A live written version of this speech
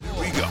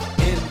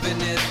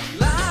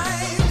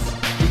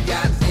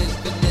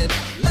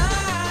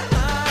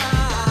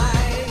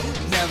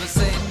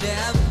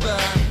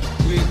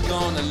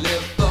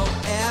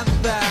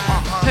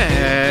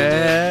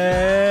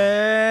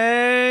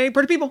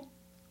Party people,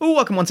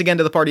 welcome once again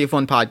to the Party of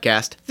One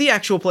podcast, the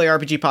actual play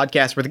RPG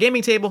podcast where the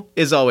gaming table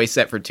is always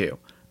set for two.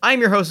 I am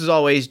your host as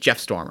always, Jeff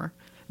Stormer.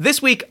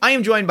 This week, I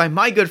am joined by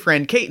my good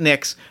friend Kate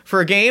Nix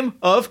for a game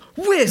of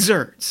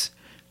Wizards.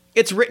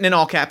 It's written in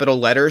all capital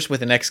letters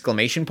with an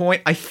exclamation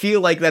point. I feel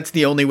like that's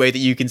the only way that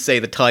you can say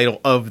the title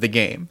of the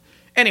game.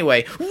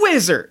 Anyway,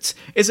 Wizards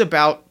is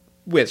about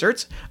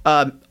wizards,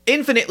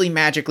 infinitely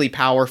magically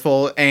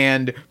powerful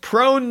and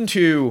prone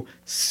to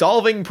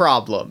solving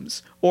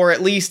problems, or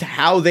at least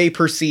how they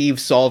perceive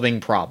solving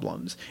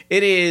problems.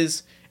 It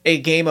is a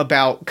game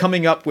about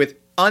coming up with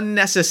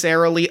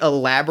unnecessarily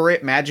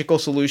elaborate magical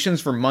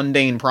solutions for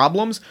mundane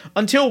problems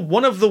until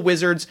one of the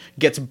wizards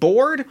gets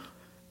bored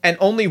and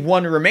only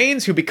one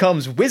remains, who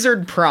becomes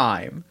Wizard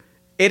Prime.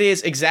 It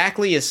is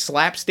exactly as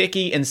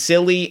slapsticky and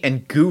silly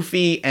and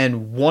goofy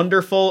and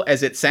wonderful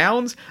as it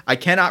sounds. I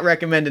cannot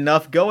recommend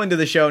enough. Go into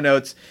the show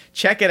notes,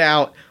 check it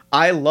out.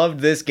 I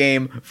loved this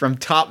game from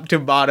top to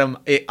bottom.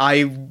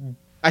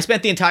 I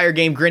spent the entire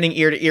game grinning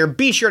ear to ear.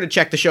 Be sure to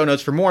check the show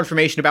notes for more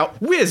information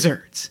about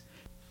Wizards.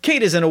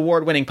 Kate is an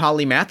award-winning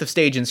polymath of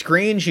stage and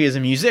screen. She is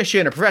a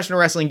musician, a professional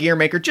wrestling gear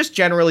maker, just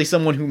generally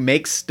someone who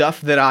makes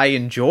stuff that I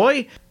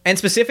enjoy. And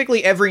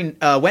specifically every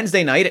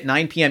Wednesday night at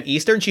 9 p.m.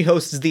 Eastern, she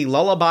hosts the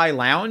Lullaby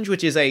Lounge,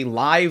 which is a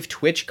live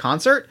Twitch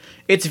concert.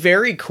 It's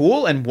very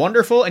cool and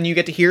wonderful, and you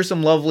get to hear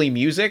some lovely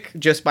music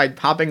just by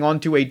hopping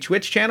onto a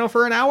Twitch channel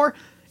for an hour.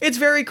 It's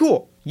very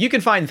cool. You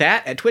can find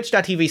that at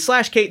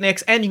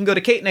twitch.tv/KateNix, and you can go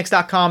to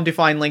katenix.com to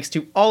find links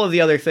to all of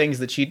the other things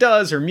that she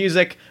does, her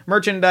music,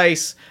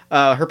 merchandise,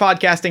 her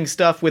podcasting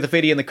stuff with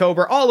Ophidia and the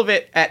Cobra, all of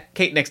it at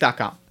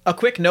katenix.com. A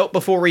quick note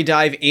before we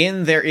dive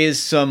in, there is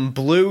some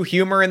blue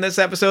humor in this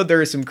episode.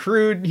 There is some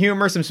crude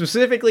humor, some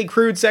specifically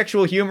crude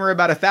sexual humor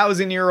about a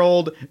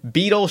 1,000-year-old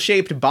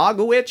beetle-shaped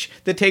bogwitch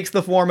that takes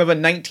the form of a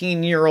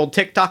 19-year-old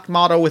TikTok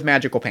model with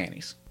magical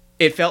panties.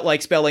 It felt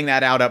like spelling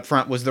that out up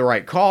front was the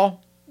right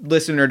call.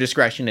 Listener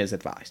discretion is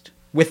advised.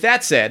 With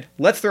that said,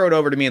 let's throw it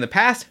over to me in the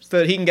past so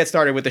that he can get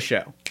started with the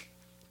show.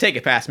 Take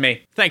it past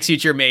me. Thanks,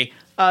 future me.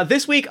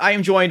 This week, I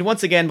am joined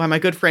once again by my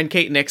good friend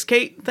Kate Nix.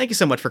 Kate, thank you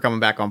so much for coming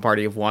back on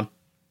Party of One.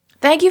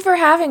 Thank you for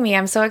having me.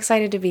 I'm so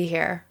excited to be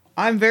here.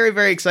 I'm very,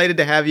 very excited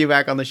to have you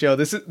back on the show.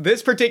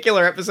 This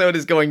particular episode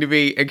is going to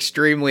be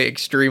extremely,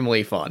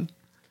 extremely fun.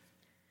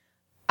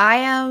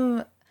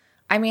 I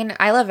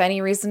love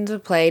any reason to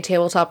play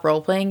tabletop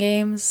role-playing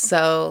games,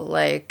 so,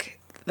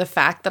 the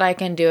fact that I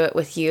can do it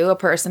with you, a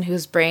person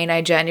whose brain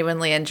I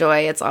genuinely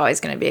enjoy, it's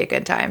always going to be a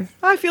good time.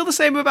 I feel the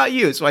same about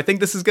you, so I think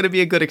this is going to be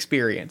a good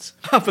experience.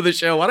 For the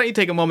show, why don't you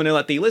take a moment and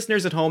let the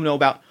listeners at home know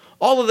about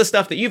all of the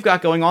stuff that you've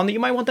got going on that you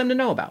might want them to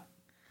know about.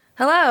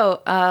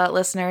 Hello,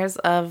 listeners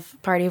of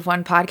Party of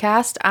One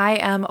podcast. I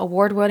am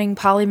award-winning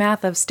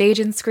polymath of stage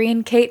and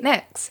screen, Kate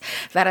Nix.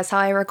 That is how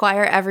I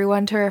require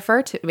everyone to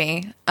refer to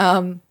me,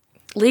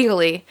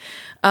 legally.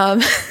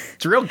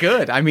 It's real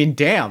good. I mean,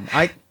 damn.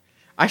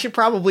 I should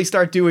probably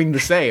start doing the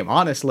same.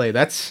 Honestly,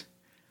 I'm.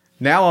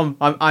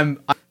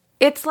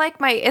 It's like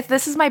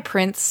this is my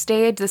Prince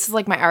stage. This is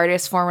like my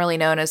artist formerly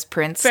known as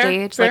Prince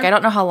stage. Fair. I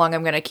don't know how long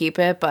I'm going to keep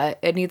it, but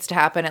it needs to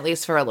happen at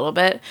least for a little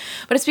bit.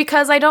 But it's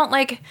because I don't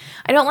like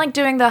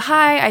doing the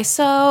I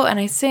sew and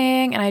I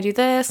sing and I do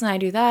this and I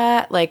do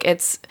that.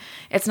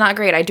 It's not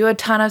great. I do a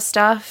ton of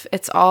stuff.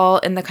 It's all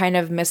in the kind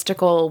of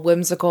mystical,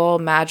 whimsical,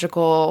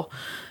 magical,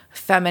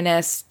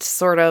 feminist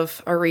sort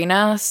of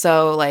arena.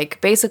 So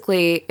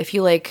basically if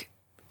you like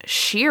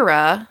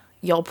She-Ra,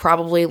 you'll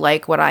probably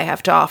like what I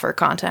have to offer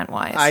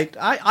content-wise.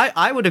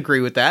 I would agree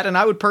with that, and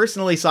I would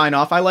personally sign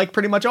off. I like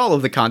pretty much all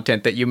of the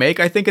content that you make.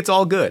 I think it's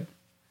all good.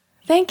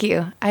 Thank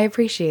you. I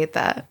appreciate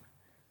that.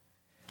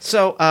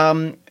 So,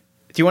 do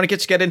you want to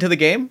get into the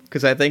game?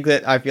 Because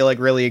I feel like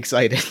really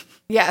excited.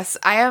 Yes,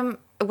 I am.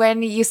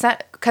 When you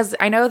sent, because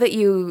I know that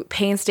you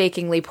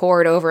painstakingly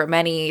poured over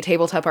many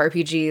tabletop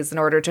RPGs in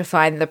order to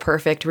find the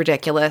perfect,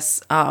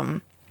 ridiculous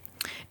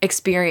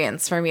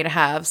experience for me to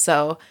have.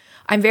 So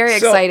I'm very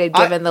excited,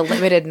 given the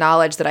limited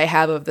knowledge that I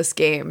have of this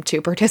game,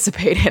 to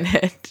participate in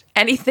it.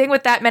 Anything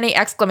with that many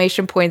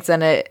exclamation points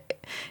in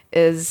it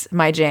is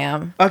my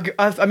jam.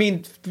 I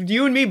mean,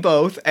 you and me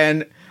both,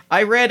 and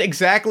I read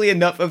exactly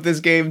enough of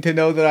this game to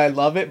know that I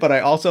love it, but I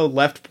also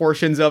left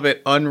portions of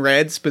it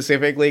unread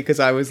specifically because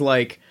I was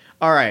like,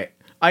 all right,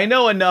 I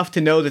know enough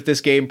to know that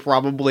this game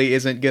probably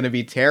isn't going to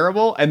be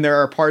terrible, and there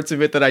are parts of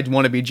it that I'd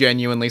want to be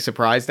genuinely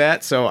surprised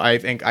at, so I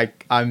think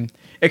I'm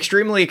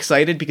extremely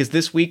excited because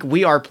this week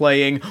we are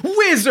playing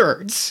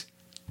Wizards!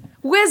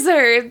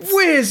 Wizards!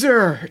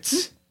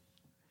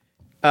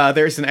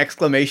 There's an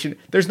exclamation.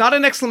 There's not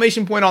an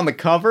exclamation point on the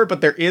cover,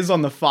 but there is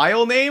on the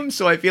file name,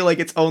 so I feel like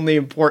it's only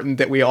important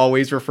that we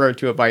always refer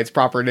to it by its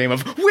proper name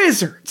of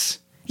Wizards!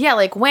 Yeah,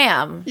 like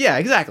Wham! Yeah,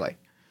 exactly.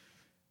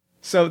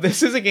 So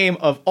this is a game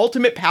of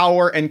ultimate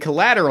power and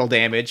collateral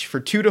damage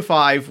for 2 to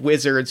 5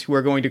 wizards who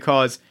are going to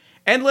cause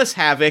endless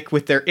havoc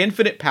with their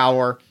infinite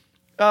power.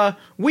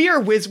 We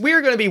are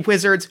going to be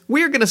wizards.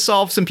 We are going to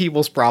solve some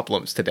people's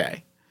problems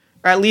today.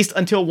 Or at least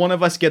until one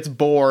of us gets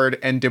bored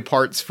and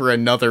departs for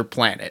another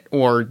planet,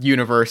 or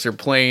universe, or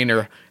plane,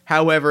 or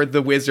however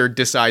the wizard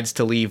decides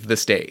to leave the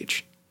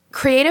stage.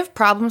 Creative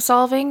problem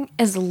solving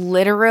is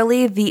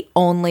literally the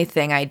only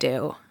thing I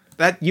do.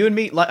 That, you and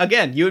me,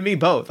 again, you and me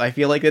both. I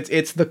feel like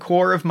it's the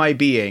core of my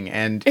being,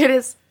 and... It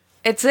is.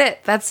 It's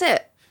it. That's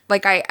it.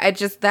 Like, I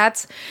just,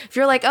 that's... If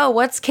you're like, oh,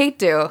 what's Kate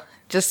do?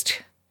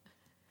 Just...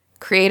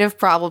 creative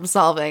problem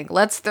solving.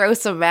 Let's throw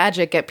some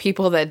magic at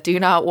people that do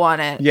not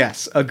want it.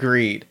 Yes,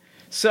 agreed.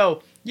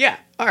 So, yeah.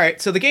 All right.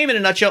 So the game in a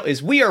nutshell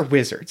is we are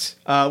wizards.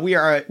 We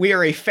are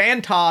a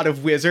fantod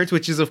of wizards,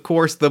 which is, of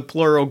course, the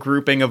plural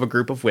grouping of a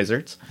group of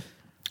wizards.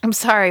 I'm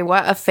sorry,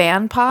 what? A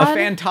fan pod? A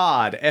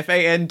fantod.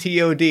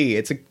 F-A-N-T-O-D.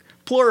 It's a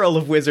plural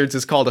of wizards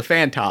is called a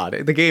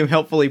fantod. The game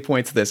helpfully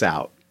points this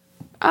out.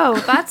 Oh,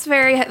 that's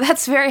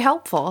very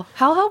helpful.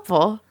 How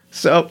helpful?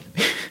 So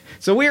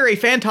we are a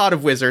fantod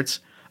of wizards.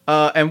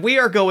 And we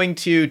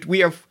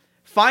have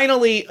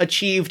finally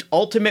achieved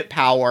ultimate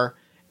power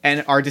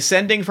and are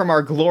descending from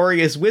our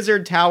glorious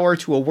wizard tower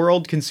to a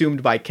world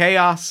consumed by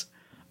chaos.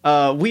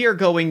 We are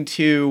going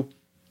to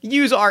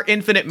use our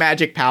infinite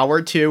magic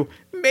power to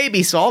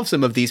maybe solve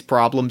some of these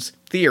problems,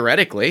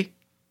 theoretically.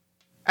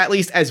 At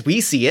least as we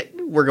see it,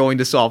 we're going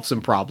to solve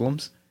some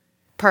problems.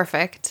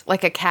 Perfect.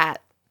 Like a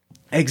cat.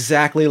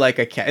 Exactly like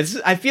a cat.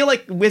 I feel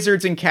like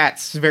wizards and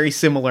cats, very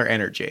similar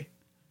energy.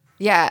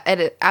 Yeah,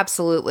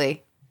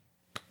 absolutely.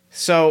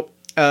 So,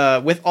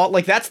 with all,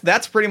 like,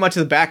 that's pretty much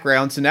the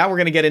background. So now we're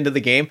going to get into the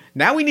game.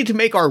 Now we need to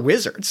make our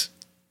wizards.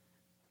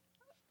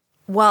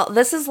 Well,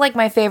 this is, like,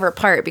 my favorite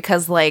part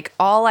because, like,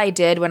 all I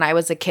did when I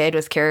was a kid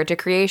was character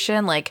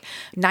creation. Like,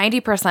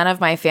 90% of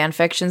my fan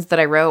fictions that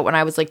I wrote when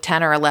I was, like,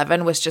 10 or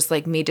 11 was just,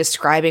 like, me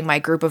describing my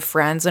group of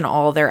friends and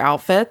all their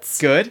outfits.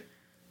 Good.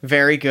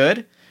 Very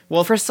good.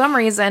 Well, for some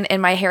reason,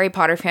 in my Harry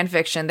Potter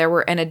fanfiction, there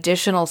were an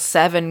additional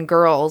 7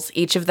 girls,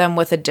 each of them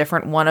with a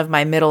different one of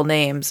my middle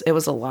names. It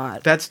was a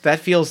lot. That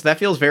feels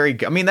very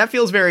good. I mean, that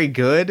feels very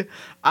good.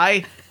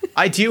 I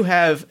do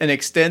have an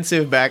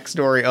extensive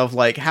backstory of,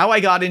 like, how I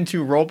got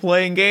into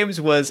role-playing games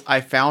was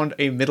I found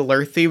a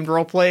Middle-earth themed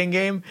role-playing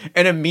game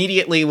and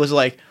immediately was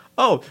like,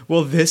 oh,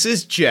 well, this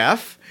is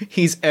Jeff.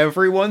 He's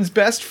everyone's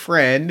best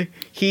friend.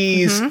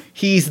 He's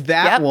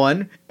that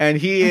one, and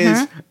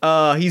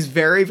he's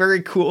very,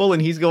 very cool,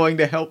 and he's going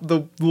to help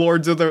the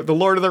Lord of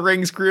the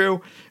Rings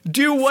crew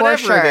do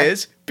whatever it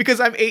is, because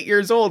I'm 8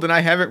 years old and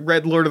I haven't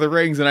read Lord of the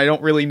Rings and I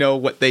don't really know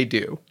what they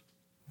do.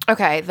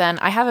 Okay, then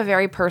I have a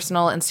very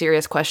personal and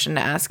serious question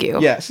to ask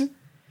you. Yes.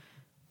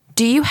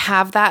 Do you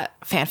have that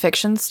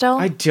fanfiction still?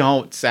 I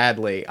don't,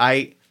 sadly.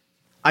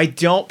 I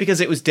don't,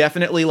 because it was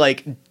definitely,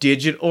 like,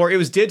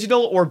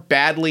 digital or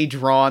badly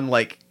drawn,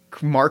 like,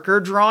 marker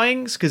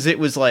drawings, because it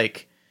was,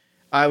 like,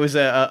 I was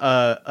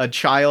a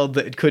child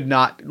that could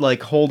not,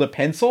 like, hold a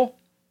pencil.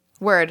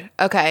 Word.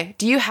 Okay.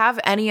 Do you have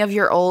any of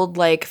your old,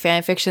 like,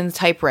 fanfiction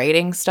type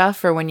writing stuff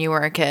for when you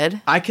were a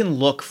kid? I can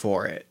look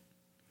for it.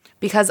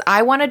 Because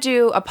I want to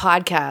do a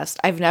podcast.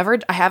 I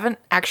haven't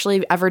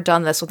actually ever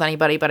done this with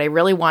anybody, but I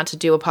really want to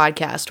do a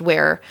podcast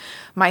where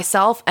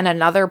myself and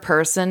another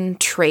person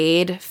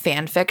trade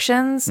fan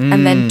fictions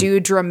and then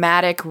do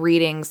dramatic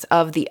readings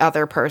of the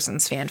other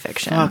person's fan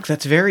fiction. Fuck,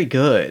 that's very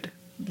good.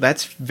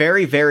 That's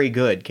very, very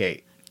good,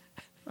 Kate.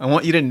 I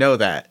want you to know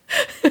that.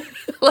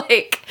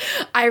 Like,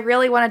 I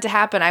really want it to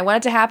happen. I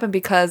want it to happen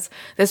because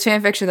this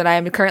fan fiction that I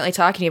am currently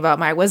talking about,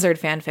 my wizard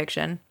fan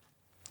fiction,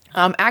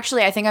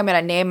 actually, I think I'm going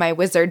to name my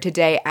wizard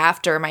today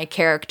after my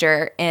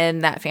character in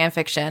that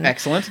fanfiction.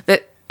 Excellent.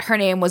 Her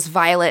name was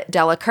Violet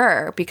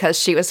Delacour because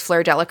she was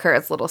Fleur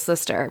Delacour's little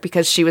sister,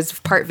 because she was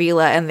part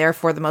Vila and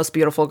therefore the most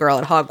beautiful girl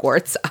at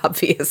Hogwarts,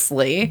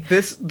 obviously.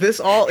 This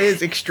all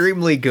is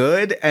extremely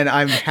good, and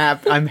I'm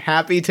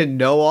happy to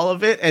know all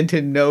of it and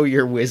to know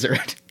your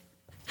wizard.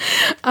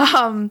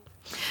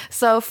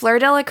 So Fleur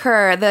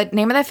Delacour, the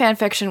name of the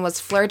fanfiction was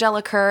Fleur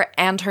Delacour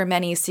and Her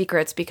Many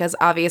Secrets, because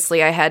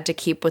obviously I had to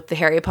keep with the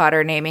Harry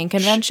Potter naming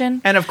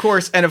convention. And of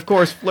course,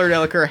 Fleur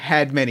Delacour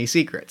had many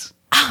secrets.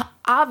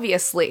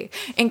 Obviously,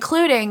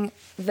 including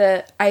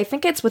I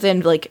think it's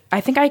within, like,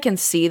 I think I can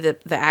see the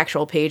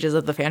actual pages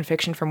of the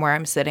fanfiction from where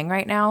I'm sitting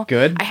right now.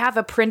 Good. I have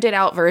a printed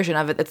out version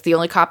of it. It's the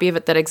only copy of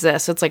it that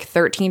exists. It's like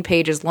 13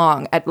 pages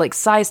long at, like,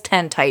 size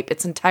 10 type.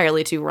 It's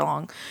entirely too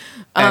long.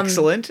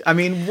 Excellent. I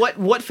mean, what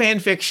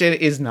fanfiction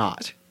is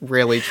not,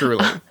 really,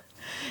 truly?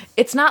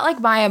 It's not like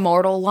My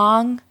Immortal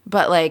long,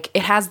 but, like,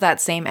 it has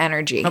that same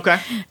energy. Okay.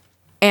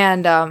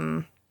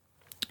 And,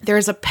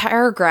 there's a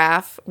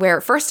paragraph where,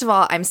 first of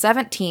all, I'm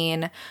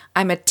 17.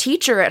 I'm a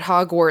teacher at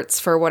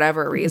Hogwarts for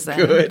whatever reason.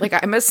 Good. Like,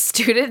 I'm a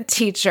student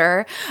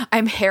teacher.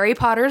 I'm Harry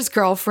Potter's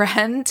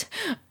girlfriend.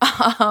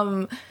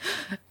 And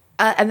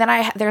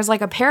then there's like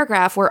a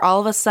paragraph where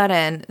all of a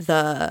sudden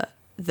the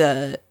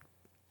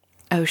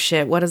oh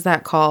shit, what is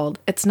that called?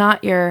 It's not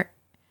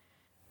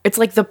it's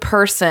like the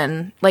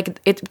person,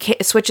 like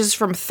it switches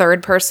from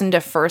third person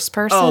to first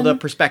person. Oh, the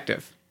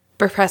perspective.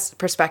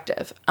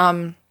 Perspective.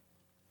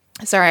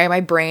 Sorry, my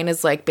brain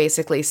is, like,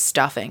 basically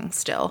stuffing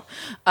still.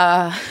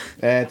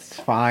 That's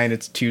fine.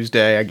 It's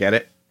Tuesday. I get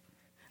it.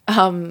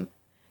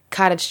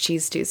 Cottage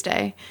Cheese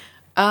Tuesday.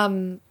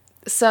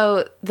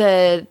 So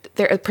their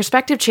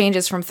perspective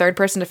changes from third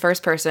person to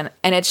first person,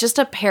 and it's just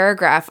a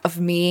paragraph of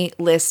me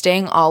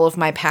listing all of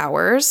my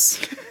powers.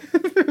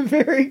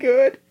 Very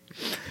good.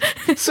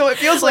 So it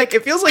feels like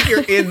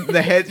you're in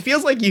the head. It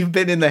feels like you've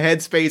been in the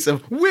headspace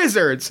of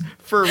wizards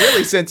for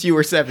really since you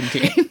were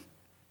 17.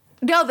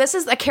 No, this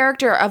is a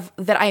character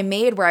that I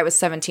made where I was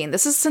 17.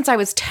 This is since I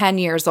was 10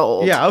 years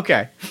old. Yeah,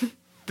 okay.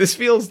 It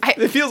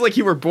feels like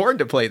you were born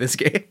to play this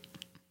game.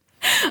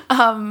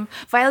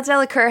 Violet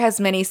Delacour has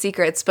many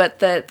secrets, but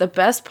the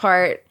best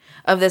part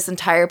of this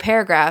entire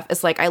paragraph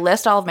is like I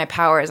list all of my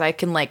powers. I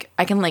can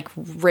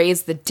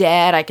raise the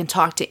dead, I can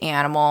talk to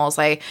animals,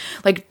 I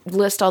like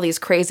list all these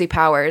crazy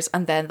powers,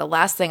 and then the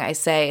last thing I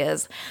say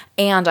is,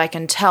 and I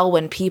can tell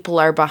when people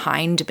are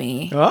behind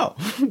me. Oh,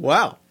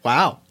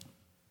 wow.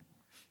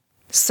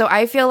 So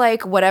I feel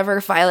like whatever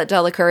Violet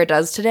Delacour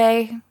does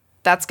today,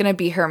 that's going to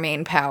be her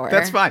main power.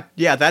 That's fine.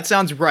 Yeah, that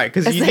sounds right.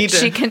 Because you need to.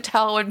 She can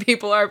tell when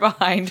people are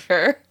behind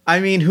her. I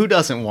mean, who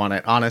doesn't want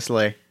it,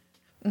 honestly?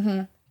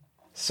 Mm-hmm.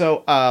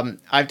 So,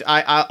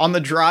 I on the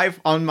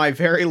drive, on my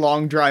very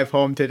long drive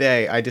home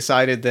today, I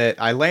decided that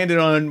I landed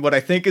on what I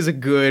think is a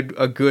good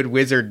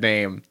wizard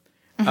name.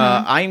 Mm-hmm.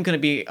 I am going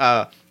to be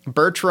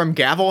Bertram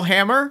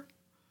Gavelhammer,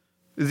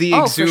 the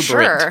Exuberant.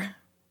 For sure.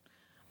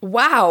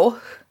 Wow.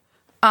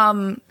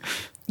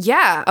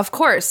 Yeah, of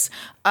course.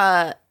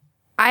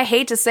 I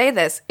hate to say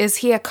this. Is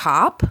he a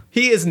cop?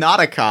 He is not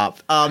a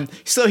cop.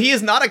 So he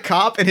is not a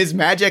cop, and his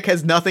magic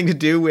has nothing to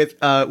do with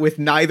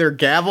neither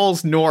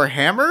gavels nor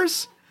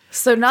hammers.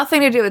 So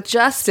nothing to do with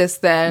justice,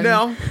 then.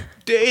 No,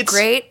 it's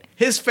great.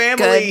 His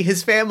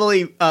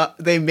family,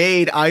 they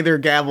made either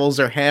gavels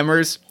or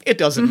hammers. It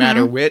doesn't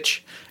matter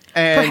which.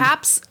 And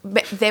perhaps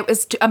there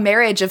was a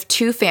marriage of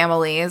two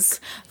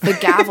families, the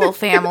gavel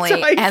family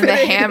and the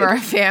hammer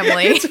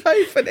family. It's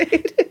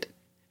hyphenated.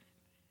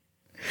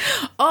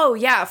 Oh,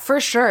 yeah, for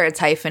sure it's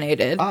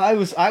hyphenated. I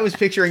was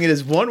picturing it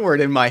as one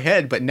word in my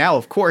head, but now,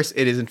 of course,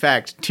 it is, in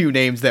fact, two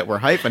names that were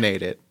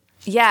hyphenated.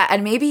 Yeah,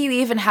 and maybe you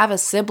even have a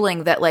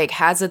sibling that, like,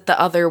 has it the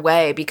other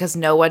way because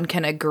no one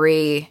can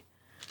agree.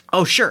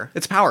 Oh, sure.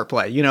 It's power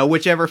play.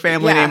 Whichever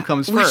family name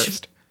comes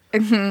first.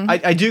 Mm-hmm.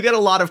 I do get a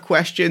lot of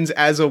questions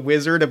as a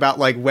wizard about,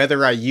 like,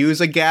 whether I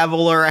use a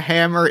gavel or a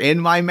hammer in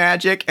my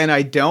magic, and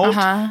I don't.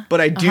 But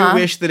I do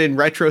wish that in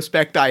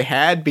retrospect I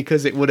had,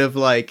 because it would have,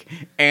 like,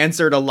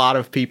 answered a lot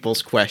of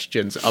people's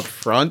questions up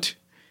front.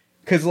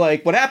 Because,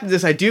 like, what happens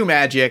is I do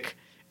magic,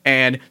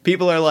 and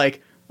people are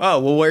like, oh,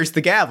 well, where's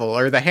the gavel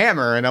or the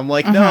hammer? And I'm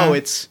like, no,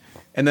 it's...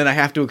 And then I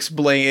have to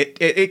explain it.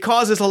 It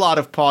causes a lot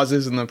of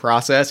pauses in the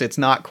process. It's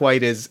not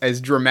quite as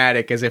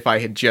dramatic as if I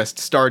had just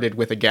started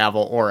with a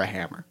gavel or a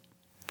hammer.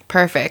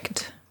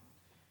 Perfect.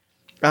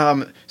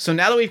 So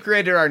now that we've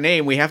created our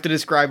name, we have to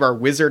describe our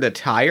wizard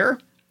attire.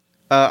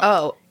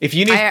 If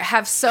you need, I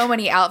have so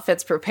many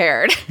outfits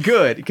prepared.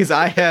 Good, because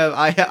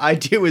I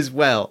do as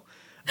well.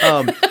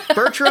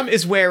 Bertram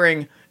is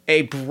wearing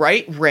a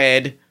bright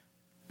red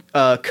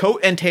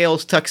coat and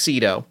tails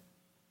tuxedo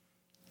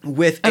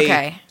with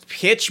a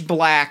pitch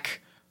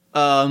black,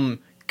 kind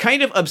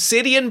of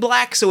obsidian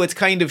black, so it's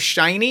kind of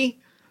shiny,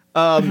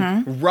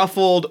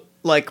 ruffled,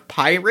 like,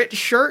 pirate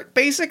shirt,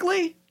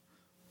 basically,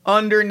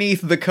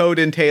 underneath the coat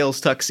and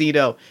tails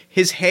tuxedo.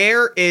 His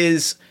hair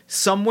is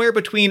somewhere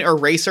between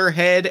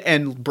Eraserhead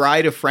and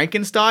Bride of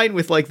Frankenstein,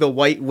 with, like, the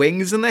white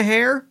wings in the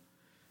hair.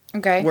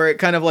 Okay. Where it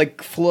kind of,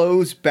 like,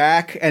 flows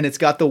back, and it's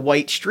got the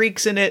white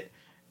streaks in it,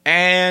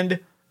 and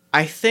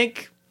I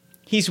think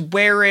he's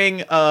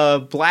wearing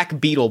black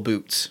beetle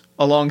boots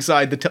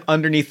alongside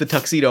underneath the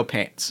tuxedo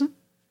pants.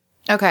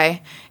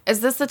 Okay. Is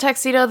this the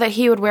tuxedo that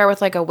he would wear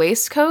with, like, a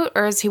waistcoat,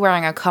 or is he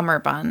wearing a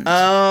cummerbund?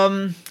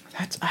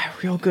 That's a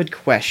real good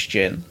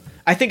question.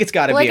 I think it's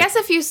got to be. Well, I guess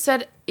if you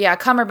said,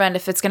 cummerbund,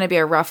 if it's going to be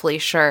a ruffly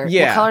shirt.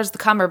 Yeah. What color is the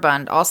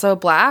cummerbund? Also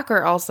black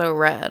or also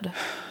red?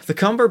 The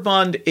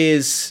cummerbund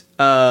is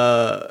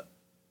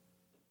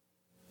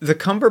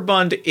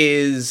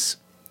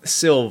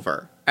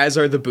silver, as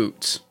are the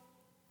boots.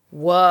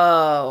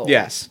 Whoa.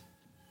 Yes.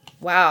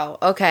 Wow.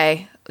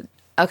 Okay.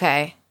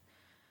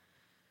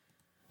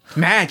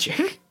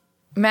 Magic.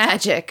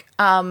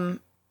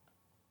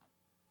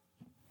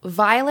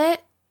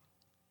 Violet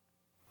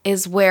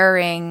is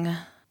wearing...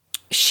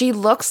 She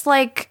looks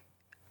like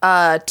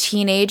a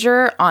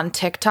teenager on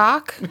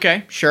TikTok.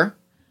 Okay, sure.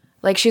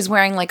 Like, she's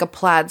wearing, like, a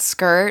plaid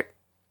skirt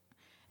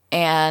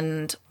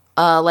and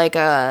like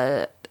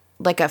a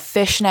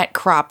fishnet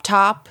crop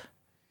top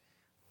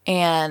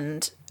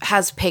and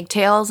has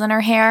pigtails in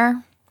her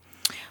hair.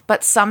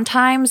 But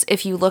sometimes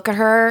if you look at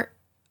her,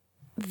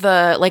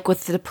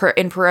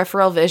 in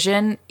peripheral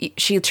vision,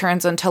 she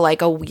turns into,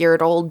 like, a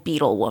weird old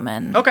beetle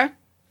woman. Okay,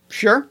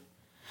 sure.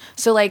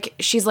 So, like,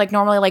 she's, like,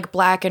 normally, like,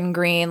 black and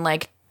green,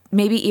 like,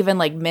 maybe even,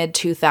 like,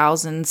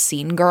 mid-2000s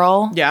scene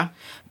girl. Yeah.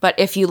 But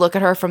if you look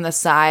at her from the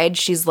side,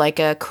 she's, like,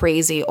 a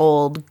crazy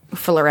old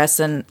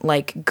fluorescent,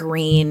 like,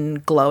 green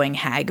glowing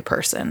hag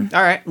person.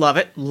 All right, love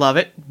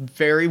it.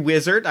 Very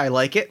wizard. I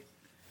like it.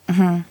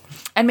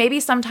 And maybe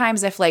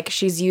sometimes if like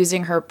she's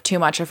using her too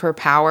much of her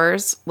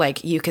powers,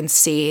 like you can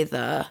see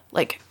the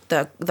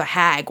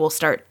hag will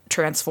start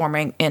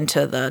transforming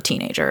into the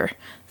teenager,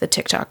 the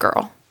TikTok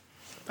girl.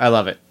 I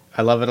love it.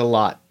 I love it a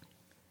lot.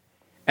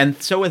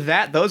 And so with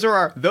that, those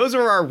are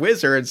our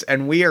wizards,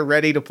 and we are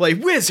ready to play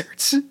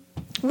Wizards.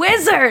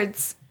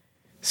 Wizards!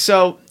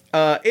 So,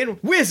 in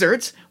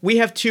Wizards, we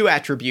have two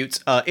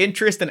attributes,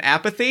 interest and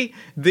apathy.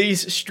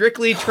 These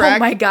strictly track... Oh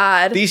my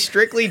god. These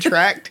strictly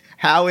tracked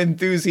how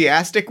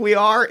enthusiastic we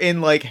are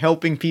in, like,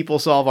 helping people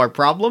solve our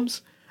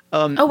problems.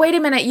 Oh, wait a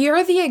minute.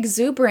 You're the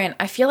exuberant.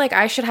 I feel like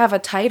I should have a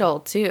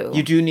title, too.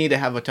 You do need to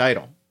have a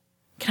title.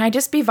 Can I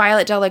just be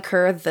Violet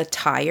Delacour the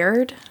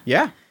Tired?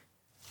 Yeah.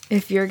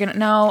 If you're gonna...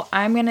 No,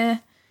 I'm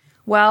gonna...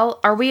 Well,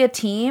 are we a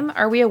team?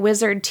 Are we a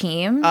wizard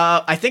team?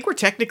 I think we're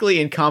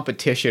technically in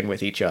competition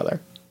with each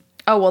other.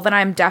 Oh, well, then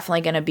I'm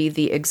definitely gonna be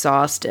the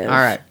exhaustive. All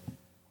right.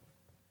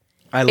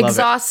 I love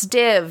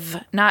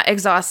Exhaustive, not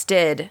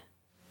exhausted.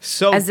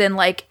 So, as in,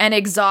 like, an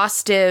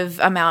exhaustive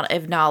amount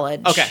of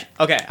knowledge.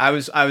 Okay. I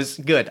was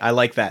good. I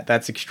like that.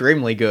 That's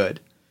extremely good.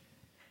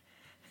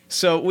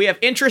 So we have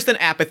interest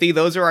and apathy.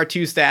 Those are our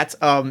two stats.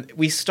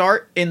 We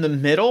start in the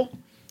middle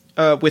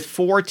with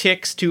 4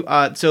 ticks to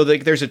so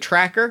there's a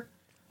tracker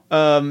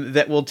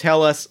that will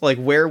tell us like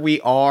where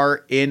we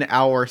are in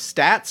our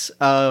stats.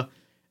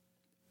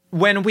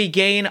 When we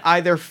gain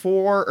either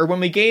 4 or when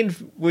we gain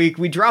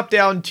we drop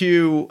down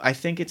to, I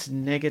think it's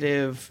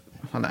negative.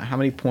 Hold on, how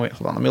many points?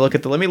 Hold on, let me look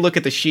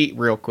at the sheet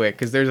real quick,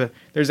 because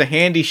there's a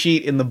handy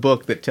sheet in the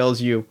book that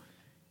tells you.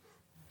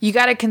 You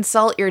got to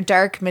consult your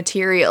dark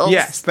materials.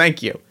 Yes,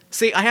 thank you.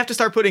 See, I have to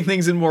start putting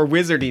things in more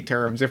wizardy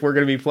terms if we're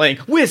going to be playing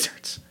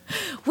Wizards.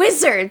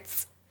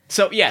 Wizards.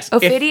 So yes,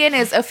 Ophidian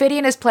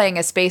is playing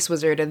a space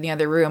wizard in the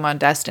other room on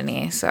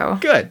Destiny. So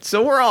good.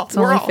 So we're all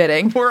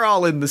fitting. We're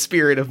all in the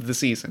spirit of the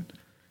season.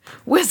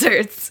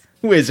 Wizards.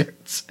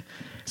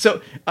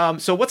 So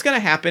what's going to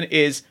happen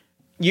is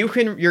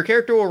your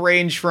character will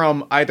range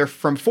from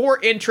 4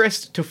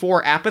 interest to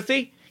 4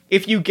 apathy.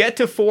 If you get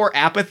to 4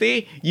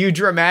 apathy, you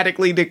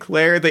dramatically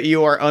declare that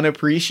you are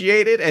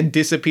unappreciated and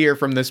disappear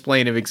from this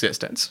plane of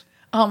existence.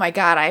 Oh my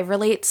god, I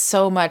relate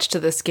so much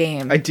to this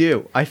game. I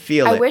do. I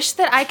feel it. I wish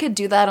that I could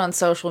do that on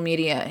social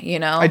media, you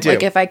know? I do.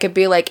 Like if I could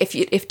be like,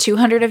 if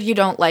 200 of you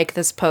don't like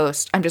this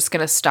post, I'm just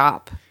gonna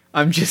stop.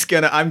 I'm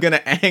going to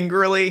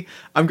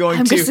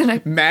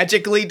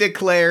magically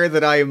declare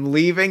that I am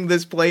leaving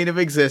this plane of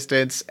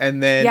existence,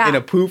 and then in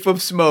a poof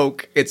of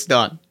smoke, it's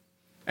done.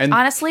 And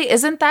honestly,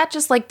 isn't that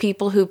just like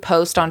people who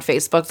post on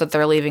Facebook that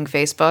they're leaving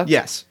Facebook?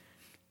 Yes.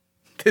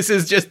 This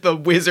is just the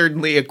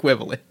wizardly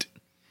equivalent.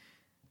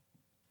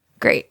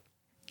 Great.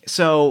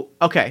 So,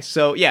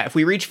 yeah, if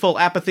we reach full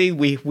apathy,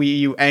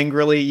 you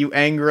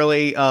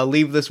angrily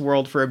leave this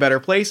world for a better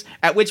place,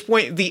 at which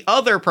point the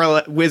other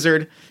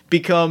wizard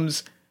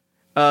becomes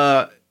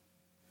becomes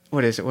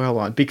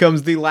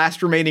the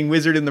last remaining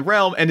wizard in the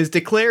realm and is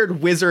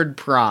declared Wizard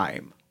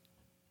Prime.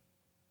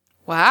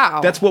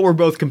 Wow. That's what we're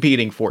both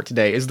competing for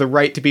today, is the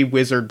right to be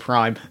Wizard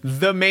Prime,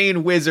 the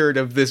main wizard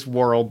of this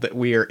world that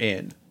we are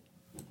in.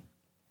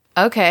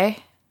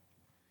 Okay.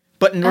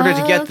 But in order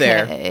to get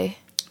there,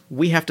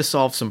 we have to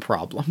solve some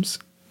problems.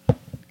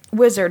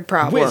 Wizard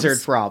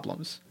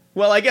problems.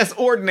 Well, I guess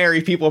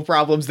ordinary people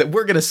problems that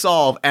we're going to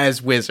solve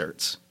as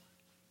wizards.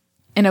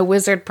 In a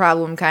wizard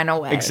problem kind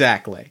of way.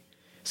 Exactly.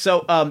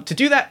 So, to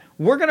do that,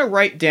 we're going to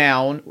write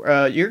down,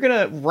 you're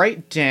going to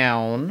write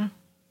down,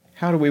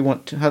 how's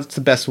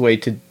the best way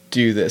to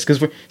do this?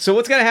 So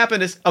what's going to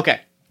happen is,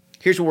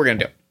 here's what we're going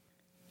to do.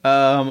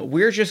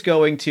 We're just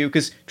going to,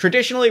 because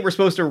traditionally we're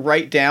supposed to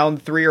write down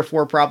 3 or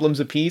 4 problems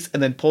apiece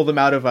and then pull them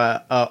out of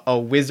a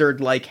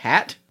wizard-like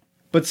hat.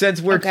 But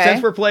since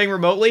we're playing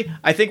remotely,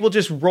 I think we'll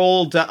just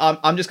roll,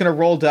 I'm just going to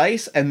roll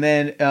dice, and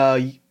then,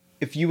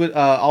 if you would,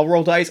 I'll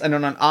roll dice, and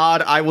on an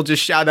odd, I will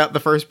just shout out the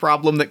first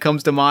problem that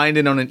comes to mind,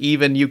 and on an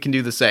even, you can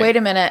do the same. Wait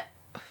a minute.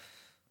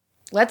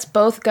 Let's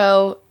both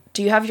go.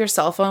 Do you have your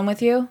cell phone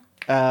with you?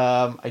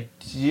 I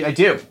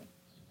do.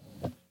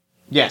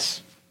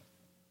 Yes.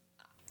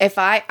 If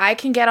I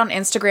can get on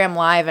Instagram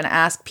Live and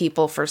ask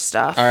people for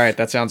stuff. All right,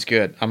 that sounds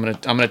good. I'm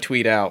gonna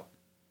tweet out.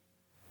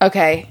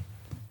 Okay,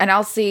 and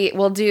I'll see.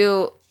 We'll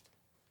do,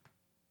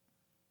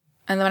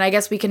 and then I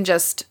guess we can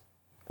just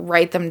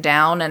write them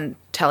down and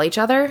tell each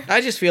other?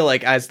 I just feel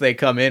like as they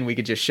come in, we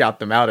could just shout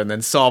them out and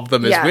then solve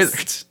them as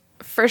wizards.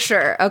 For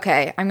sure.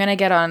 Okay, I'm going to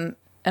get on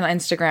an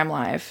Instagram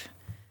Live.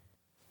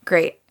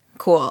 Great.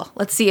 Cool.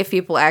 Let's see if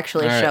people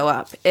actually show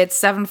up. It's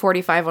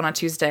 7:45 on a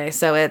Tuesday,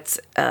 so it's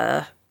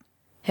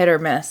hit or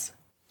miss.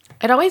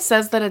 It always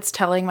says that it's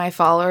telling my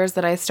followers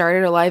that I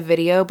started a live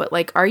video, but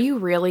like, are you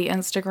really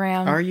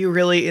Instagram? Are you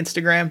really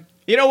Instagram?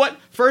 You know what?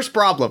 First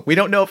problem. We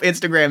don't know if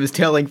Instagram is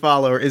telling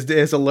followers,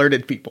 is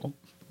alerted people.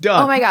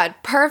 Done. Oh my god,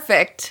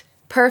 perfect.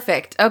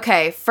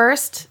 Okay,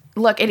 first,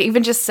 look, it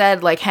even just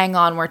said, like, hang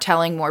on, we're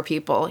telling more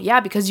people. Yeah,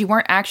 because you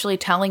weren't actually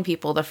telling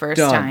people the first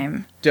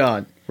time.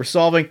 Done. We're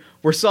solving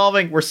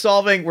difficult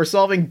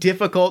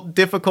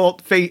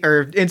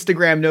or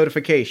Instagram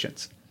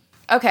notifications.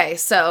 Okay,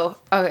 so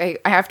I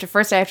have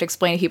to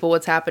explain to people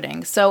what's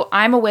happening. So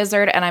I'm a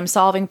wizard and I'm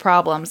solving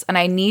problems, and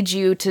I need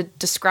you to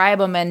describe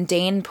a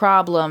mundane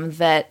problem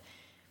that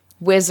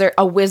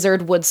a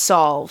wizard would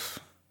solve.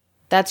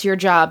 That's your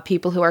job,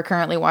 people who are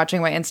currently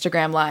watching my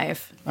Instagram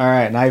live. All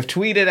right, and I've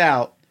tweeted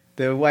out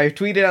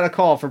a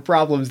call for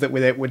problems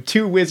that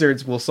two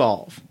wizards will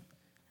solve.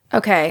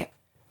 Okay,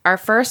 our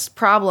first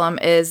problem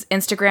is the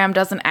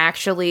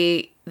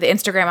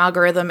Instagram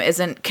algorithm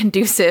isn't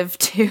conducive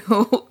to,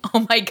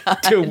 oh my god.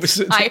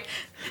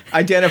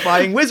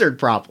 Identifying wizard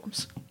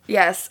problems.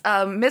 Yes,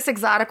 Miss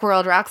Exotic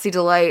World, Roxy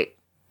Delight,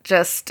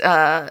 just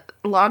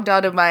logged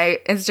onto my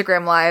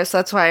Instagram live, so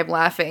that's why I'm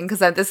laughing, because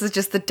this is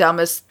just the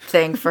dumbest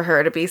thing for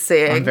her to be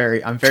seeing.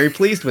 I'm very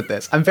pleased with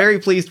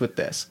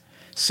this.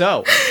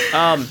 So,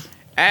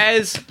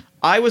 as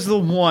I was the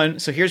one,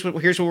 so here's what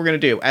we're gonna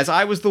do. As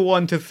I was the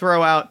one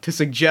to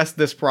suggest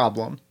this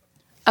problem.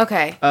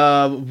 Okay.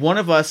 One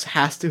of us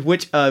has to.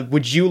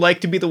 Would you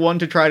like to be the one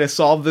to try to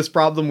solve this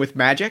problem with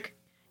magic?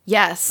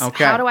 Yes.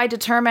 Okay. How do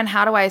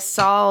I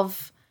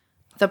solve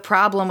the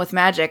problem with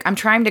magic? I'm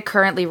trying to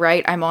currently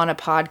write. I'm on a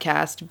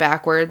podcast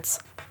backwards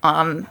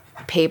on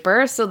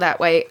paper, so that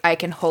way I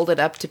can hold it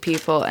up to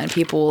people and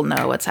people will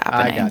know what's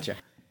happening. I gotcha.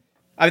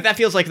 I mean, that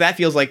feels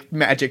like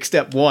magic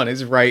step 1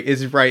 is write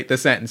the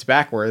sentence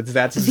backwards.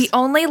 That's the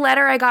only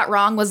letter I got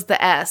wrong was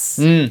the S.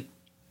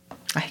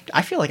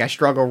 I feel like I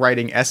struggle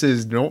writing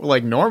S's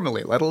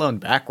normally, let alone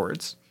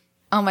backwards.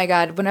 Oh my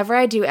god, whenever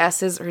I do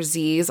S's or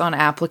Z's on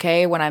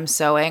applique when I'm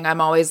sewing,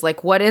 I'm always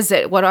like, what is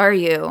it? What are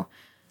you?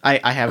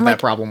 I have that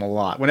problem a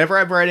lot. Whenever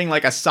I'm writing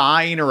like a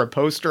sign or a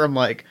poster, I'm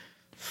like,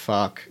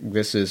 fuck,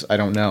 I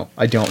don't know.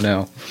 I'm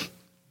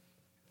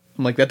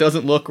like, that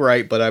doesn't look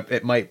right, but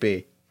it might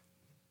be.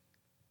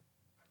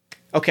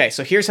 Okay,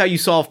 so here's how you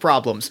solve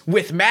problems.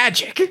 With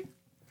magic!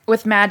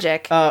 With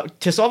magic.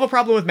 To solve a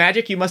problem with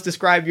magic, you must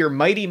describe your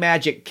mighty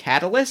magic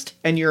catalyst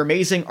and your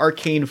amazing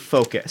arcane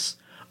focus.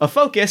 A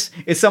focus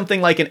is something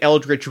like an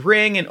eldritch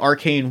ring, an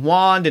arcane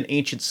wand, an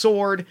ancient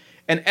sword,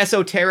 an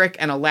esoteric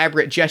and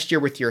elaborate gesture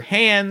with your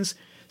hands,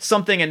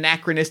 something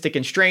anachronistic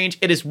and strange.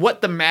 It is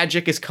what the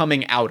magic is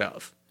coming out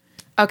of.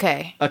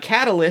 Okay. A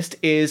catalyst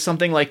is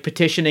something like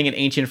petitioning an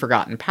ancient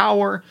forgotten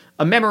power,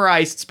 a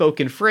memorized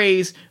spoken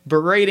phrase,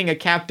 berating a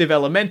captive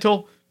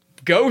elemental,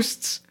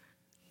 ghosts.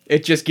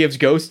 It just gives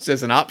ghosts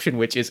as an option,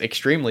 which is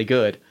extremely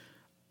good.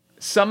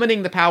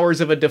 Summoning the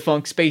powers of a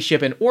defunct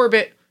spaceship in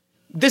orbit.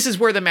 This is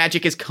where the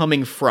magic is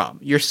coming from.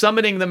 You're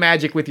summoning the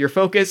magic with your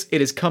focus.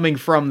 It is coming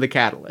from the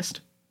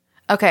catalyst.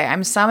 Okay,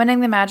 I'm summoning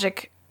the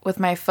magic with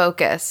my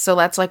focus. So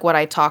that's like what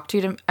I talk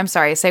to. I'm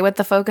sorry, say what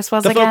the focus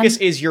was again? The focus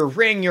is your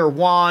ring, your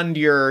wand,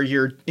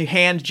 your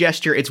hand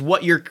gesture. It's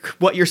what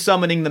you're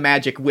summoning the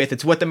magic with.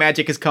 It's what the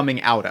magic is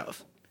coming out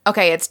of.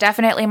 Okay, it's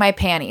definitely my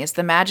panties.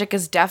 The magic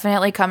is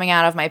definitely coming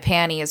out of my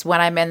panties when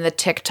I'm in the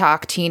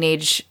TikTok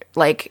teenage,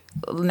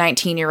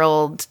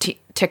 19-year-old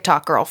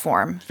TikTok girl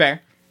form.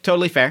 Fair.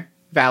 Totally fair.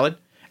 Valid.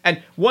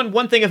 And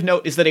one thing of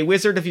note is that a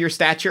wizard of your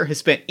stature has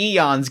spent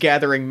eons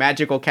gathering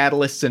magical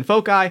catalysts and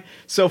foci,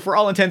 so for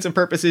all intents and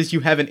purposes,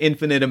 you have an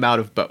infinite amount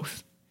of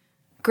both.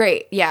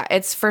 Great. Yeah,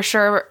 it's for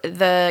sure.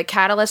 The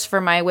catalyst for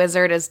my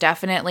wizard is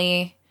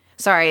definitely...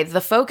 Sorry,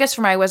 the focus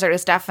for my wizard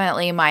is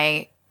definitely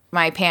my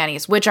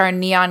panties, which are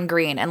neon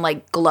green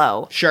and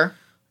glow. Sure.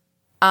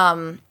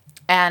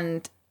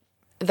 And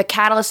the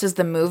catalyst is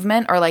the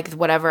movement or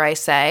whatever I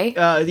say.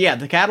 Yeah,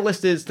 the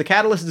catalyst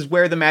is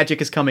where the magic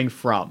is coming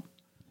from.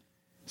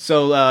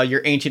 So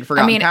your ancient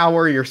forgotten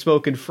power, your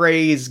spoken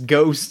phrase,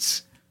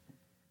 ghosts.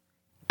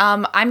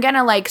 I'm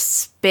gonna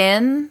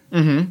spin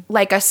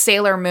like a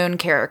Sailor Moon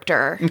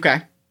character.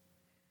 Okay.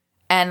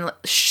 And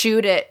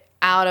shoot it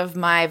out of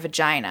my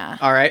vagina.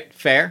 All right,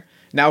 fair.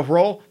 Now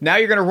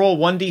you're going to roll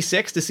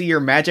 1d6 to see your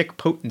magic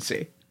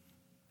potency.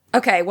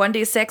 Okay,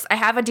 1d6. I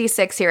have a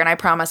d6 here, and I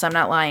promise I'm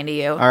not lying to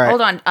you. All right.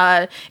 Hold on.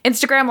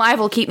 Instagram Live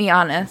will keep me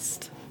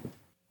honest.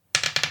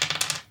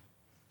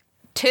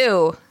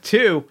 2.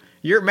 2.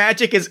 Your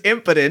magic is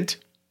impotent.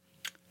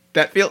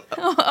 That feel.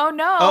 Oh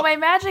no! My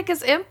magic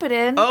is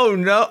impotent. Oh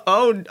no!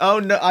 Oh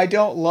no! I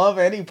don't love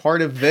any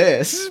part of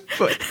this.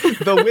 But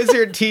the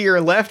wizard to your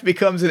left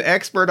becomes an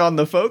expert on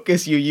the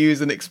focus you use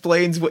and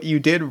explains what you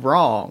did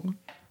wrong.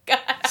 God,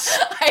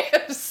 I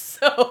am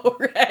so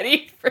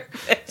ready for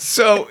this.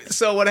 So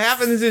what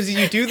happens is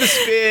you do the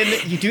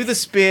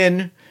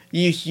spin.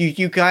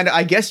 You kind of,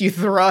 I guess you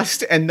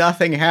thrust and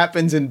nothing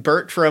happens, and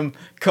Bertram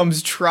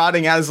comes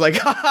trotting out as like,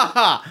 ha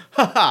ha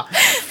ha,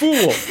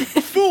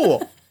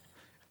 fool.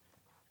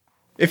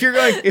 If you're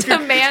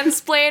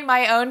mansplain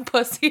my own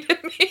pussy to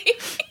me.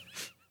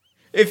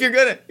 If you're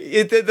gonna,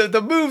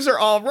 the moves are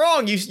all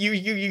wrong. You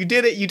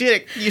did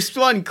it. You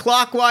spun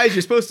clockwise.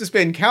 You're supposed to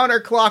spin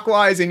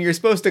counterclockwise, and you're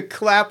supposed to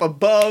clap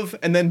above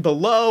and then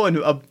below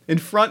and in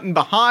front and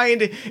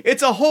behind.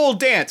 It's a whole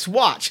dance.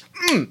 Watch.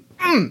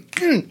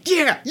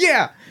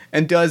 Yeah.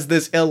 And does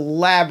this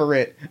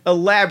elaborate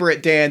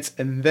dance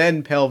and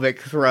then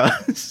pelvic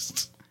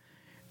thrust.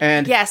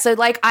 And Yeah, so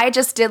like I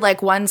just did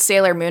like one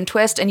Sailor Moon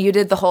twist and you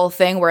did the whole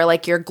thing where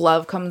like your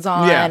glove comes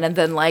on and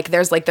then like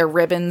there's like the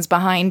ribbons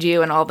behind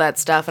you and all that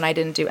stuff, and I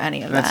didn't do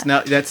any of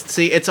that.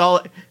 See, it's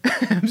all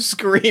I'm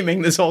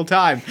screaming this whole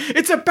time.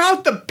 It's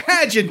about the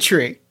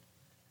pageantry.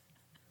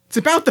 It's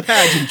about the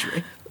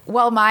pageantry.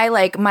 Well,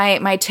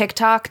 my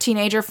TikTok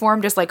teenager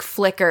form just like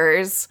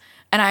flickers,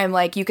 and I'm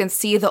like, you can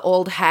see the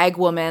old hag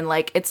woman,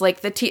 like it's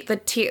like the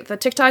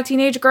TikTok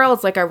teenage girl,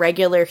 it's like a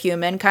regular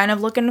human kind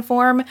of looking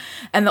form,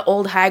 and the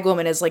old hag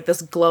woman is like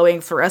this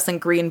glowing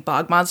fluorescent green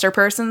bog monster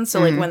person. So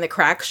like when the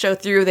cracks show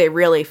through, they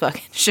really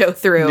fucking show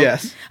through.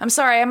 Yes. I'm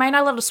sorry, am I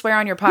not allowed to swear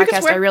on your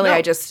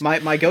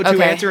podcast? My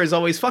go-to answer is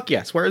always fuck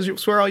yes.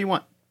 Swear all you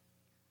want.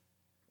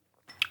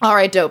 All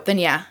right, dope. Then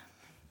yeah.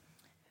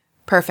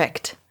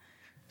 Perfect.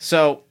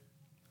 So,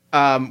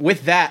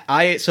 with that,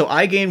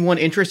 I gain 1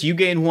 interest, you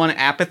gain 1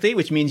 apathy,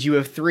 which means you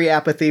have 3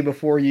 apathy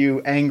before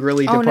you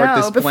angrily depart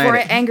this planet. Before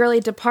I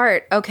angrily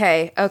depart.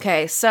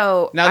 Okay.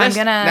 So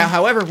now,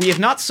 however, we have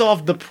not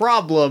solved the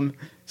problem,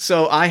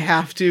 so I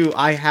have to,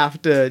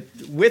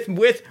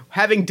 with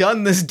having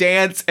done this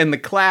dance and the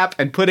clap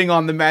and putting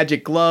on the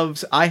magic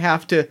gloves, I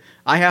have to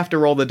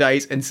roll the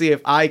dice and see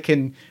if I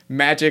can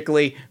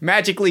magically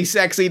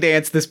sexy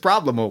dance this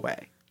problem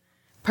away.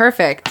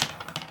 Perfect.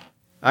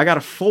 I got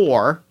a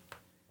 4.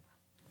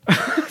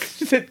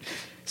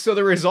 So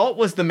the result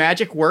was the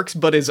magic works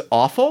but is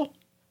awful,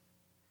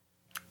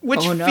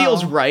 which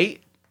feels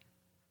right.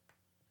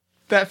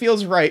 That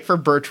feels right for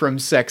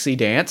Bertram's sexy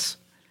dance.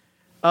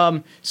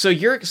 The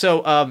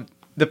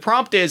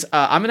prompt is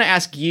I'm going to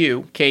ask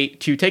you, Kate,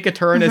 to take a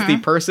turn as the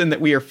person that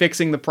we are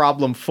fixing the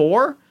problem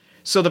for.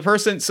 So the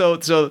person,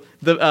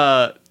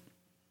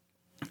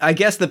 I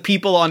guess the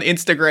people on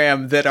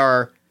Instagram that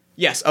are.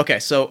 Yes, okay,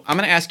 so I'm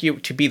going to ask you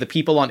to be the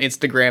people on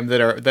Instagram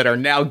that are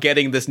now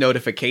getting this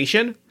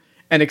notification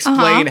and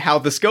explain how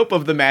the scope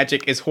of the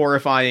magic is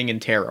horrifying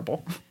and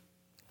terrible.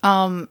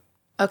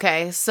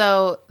 Okay,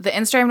 so the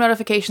Instagram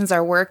notifications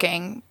are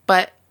working,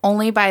 but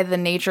only by the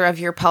nature of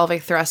your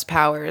pelvic thrust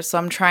powers. So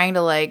I'm trying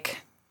to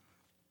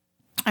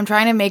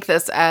make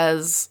this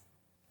as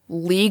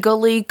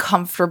legally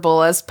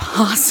comfortable as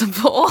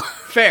possible.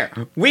 Fair.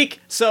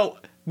 So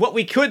what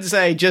we could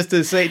say, just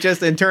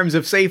in terms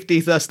of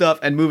safety stuff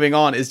and moving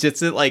on, is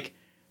just that, like,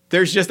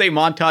 there's just a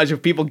montage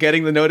of people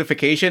getting the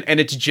notification, and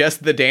it's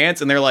just the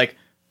dance, and they're like,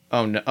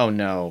 oh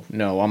no,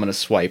 I'm gonna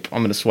swipe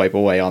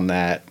away on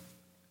that.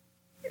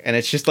 And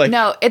it's just like...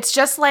 No, it's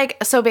just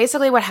like... So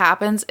basically what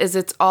happens is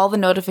it's all the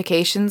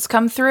notifications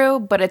come through,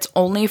 but it's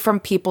only from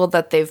people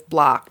that they've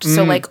blocked.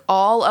 So like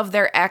all of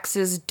their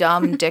ex's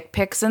dumb dick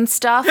pics and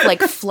stuff,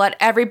 like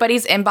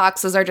everybody's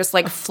inboxes are just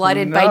like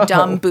flooded by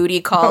dumb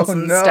booty calls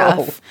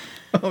stuff.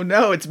 Oh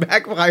no, it's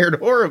backfired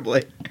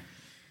horribly.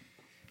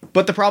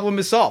 But the problem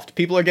is solved.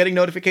 People are getting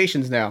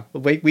notifications now.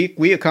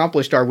 We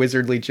accomplished our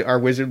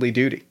wizardly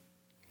duty.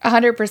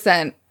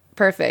 100%.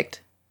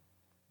 Perfect.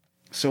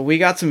 So we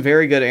got some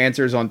very good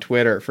answers on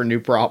Twitter for new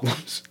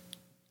problems.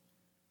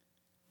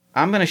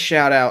 I'm gonna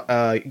shout out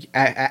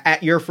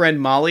at your friend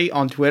Molly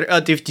on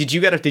Twitter. Did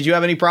you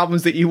have any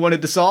problems that you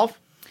wanted to solve?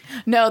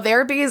 No,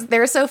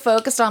 they're so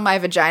focused on my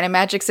vagina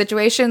magic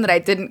situation that I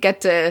didn't get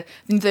to.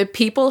 The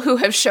people who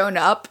have shown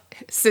up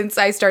since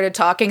I started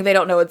talking, they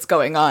don't know what's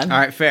going on. All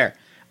right, fair.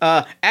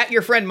 At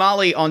your friend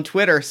Molly on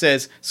Twitter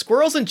says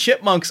squirrels and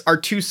chipmunks are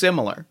too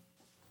similar.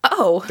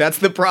 Oh, that's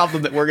the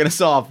problem that we're gonna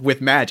solve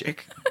with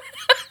magic.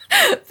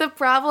 The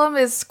problem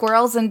is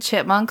squirrels and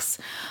chipmunks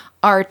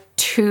are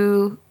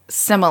too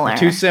similar.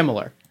 Do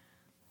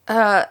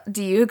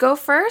you go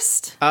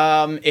first?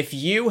 If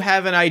you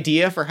have an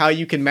idea for how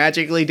you can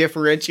magically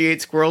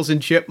differentiate squirrels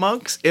and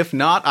chipmunks, if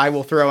not, I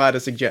will throw out a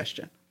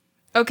suggestion.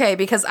 Okay,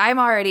 because I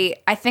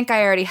think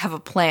I already have a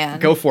plan.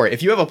 Go for it.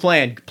 If you have a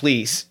plan,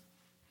 please.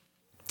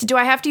 Do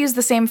I have to use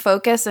the same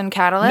focus and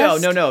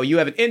catalyst? No. You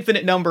have an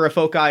infinite number of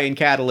foci and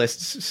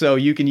catalysts, so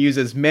you can use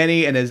as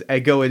many and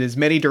go in as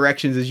many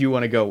directions as you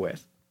want to go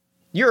with.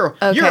 You're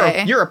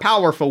a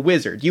powerful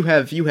wizard. You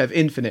have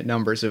infinite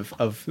numbers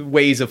of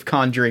ways of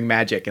conjuring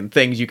magic and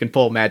things you can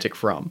pull magic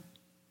from.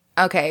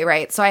 Okay,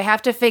 right. So I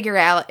have to figure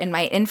out in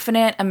my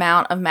infinite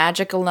amount of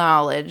magical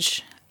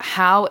knowledge,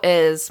 how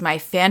is my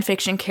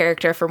fanfiction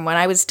character from when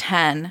I was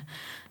 10,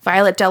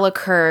 Violet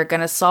Delacour,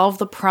 going to solve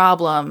the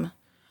problem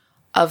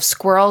of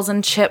squirrels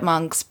and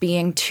chipmunks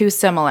being too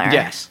similar?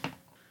 Yes.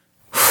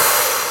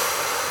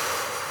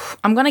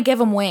 I'm gonna give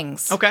them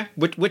wings. Okay.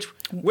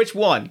 Which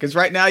one? Because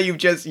right now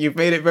you've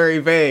made it very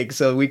vague,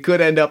 so we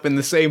could end up in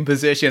the same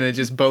position and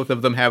just both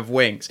of them have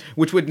wings,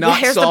 which would not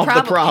solve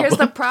the problem. Here's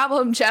the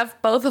problem, Jeff.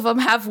 Both of them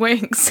have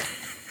wings.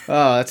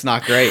 Oh, that's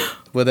not great.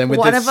 Well, then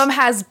one of them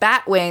has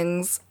bat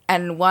wings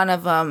and one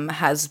of them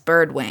has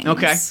bird wings.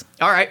 Okay.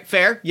 All right.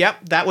 Fair.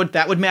 Yep. That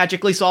would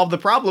magically solve the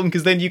problem,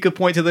 because then you could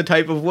point to the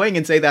type of wing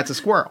and say that's a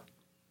squirrel.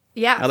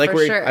 Yeah, I like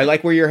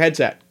where your head's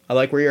at.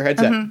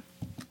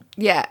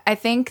 Yeah, I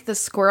think the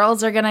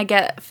squirrels are going to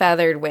get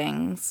feathered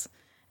wings,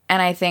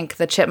 and I think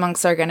the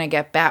chipmunks are going to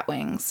get bat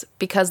wings,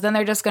 because then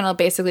they're just going to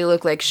basically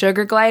look like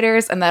sugar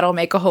gliders, and that'll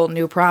make a whole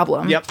new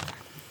problem. Yep.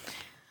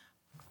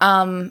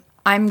 I'm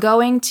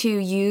going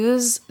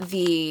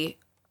to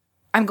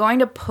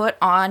put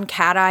on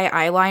cat eye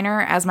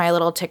eyeliner as my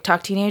little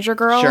TikTok teenager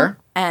girl. Sure.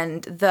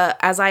 And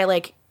as I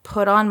like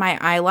put on my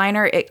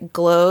eyeliner, it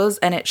glows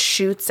and it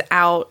shoots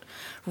out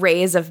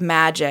rays of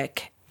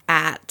magic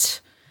at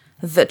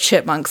the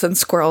chipmunks and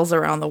squirrels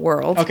around the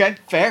world. Okay,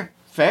 fair.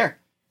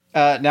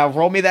 Now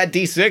roll me that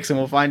D6 and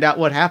we'll find out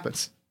what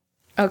happens.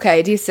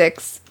 Okay,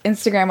 D6,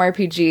 Instagram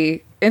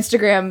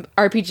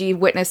RPG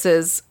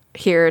witnesses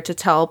here to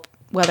tell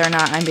whether or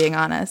not I'm being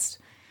honest.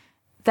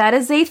 That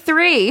is a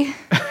 3.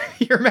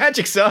 Your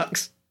magic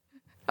sucks.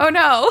 Oh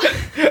no.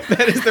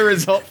 That is the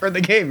result for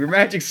the game. Your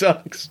magic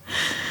sucks.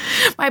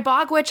 My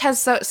bog witch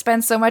has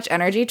spent so much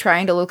energy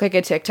trying to look like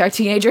a TikTok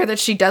teenager that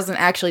she doesn't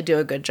actually do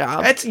a good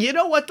job. You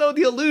know what though?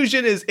 The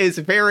illusion is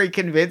very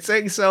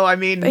convincing. So I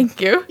mean, thank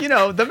you. You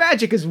know, the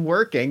magic is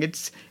working.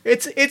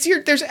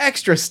 There's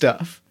extra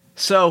stuff.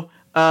 So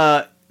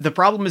the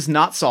problem is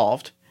not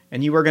solved,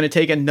 and you are going to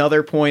take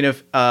another point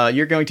of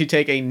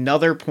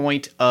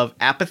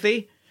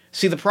apathy.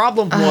 See, the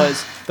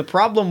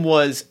problem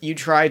was you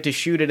tried to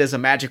shoot it as a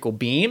magical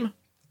beam.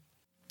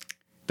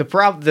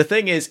 The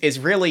thing is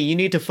really you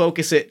need to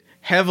focus it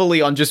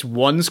heavily on just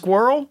one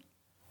squirrel,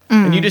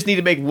 and you just need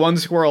to make one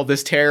squirrel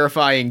this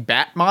terrifying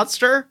bat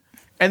monster,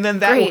 and then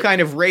that will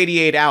kind of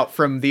radiate out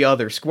from the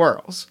other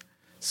squirrels.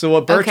 So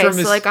what Bertram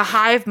is like a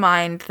hive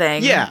mind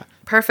thing. Yeah,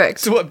 perfect.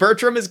 So what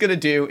Bertram is going to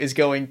do is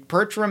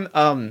Bertram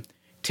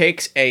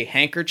takes a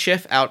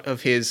handkerchief out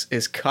of his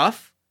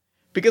cuff.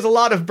 Because a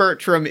lot of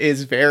Bertram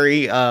is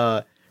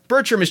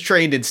Bertram is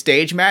trained in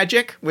stage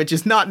magic, which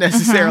is not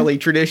necessarily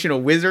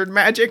traditional wizard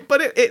magic, but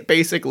it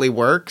basically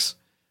works.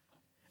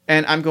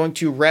 And I'm going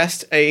to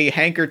rest a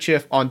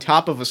handkerchief on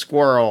top of a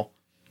squirrel,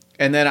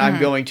 and then I'm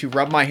going to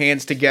rub my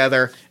hands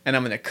together, and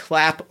I'm going to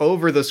clap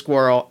over the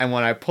squirrel, and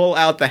when I pull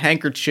out the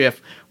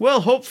handkerchief,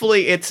 well,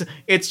 hopefully it's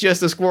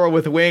just a squirrel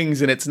with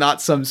wings, and it's not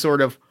some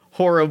sort of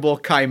horrible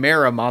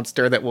chimera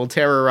monster that will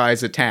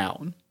terrorize a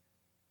town.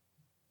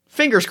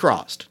 Fingers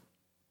crossed.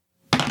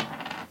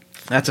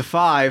 That's a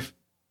 5.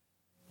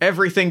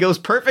 Everything goes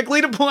perfectly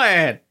to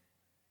plan.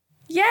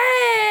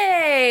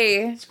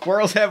 Yay!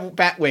 Squirrels have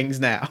bat wings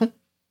now.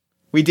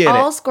 We did it.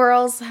 All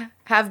squirrels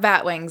have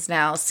bat wings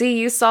now. See,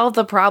 you solved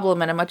the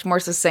problem in a much more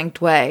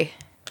succinct way.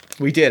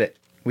 We did it.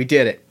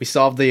 We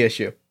solved the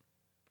issue.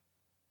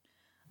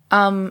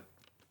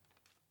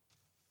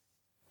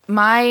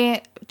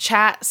 My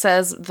chat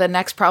says the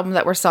next problem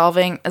that we're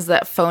solving is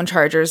that phone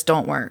chargers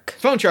don't work.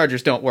 Phone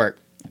chargers don't work.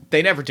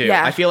 They never do.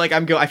 Yeah. I feel like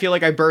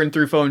I burn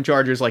through phone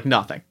chargers like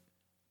nothing.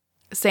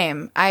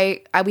 Same.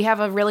 We have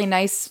a really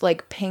nice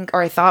like pink,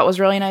 or I thought was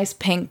really nice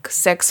pink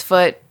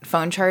 6-foot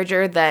phone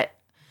charger that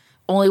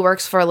only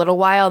works for a little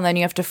while, and then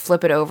you have to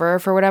flip it over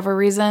for whatever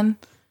reason.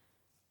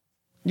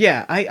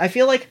 Yeah, I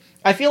feel like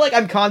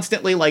I'm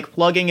constantly like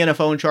plugging in a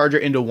phone charger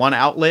into one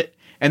outlet,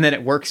 and then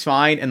it works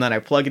fine, and then I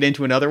plug it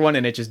into another one,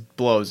 and it just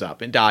blows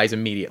up and dies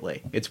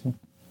immediately. It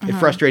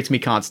frustrates me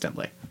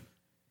constantly.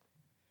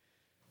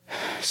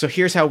 So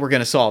here's how we're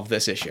going to solve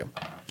this issue.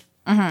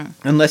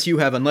 Unless you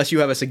have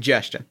a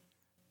suggestion.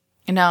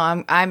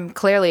 No, I'm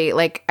clearly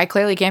I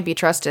clearly can't be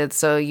trusted,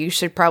 so you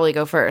should probably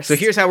go first. So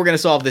here's how we're going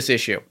to solve this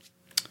issue.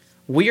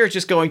 We're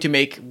going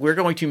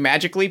to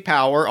magically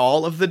power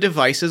all of the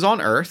devices on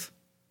Earth,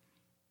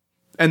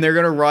 and they're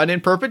going to run in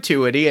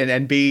perpetuity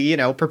and be,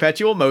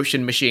 perpetual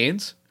motion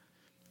machines.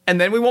 And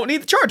then we won't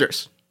need the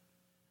chargers.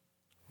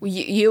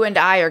 You and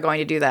I are going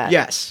to do that.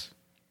 Yes.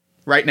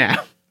 Right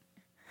now.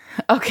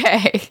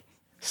 Okay.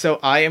 So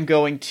I am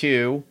going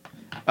to,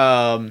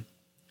 I'm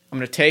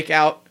going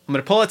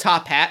to pull a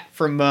top hat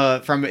from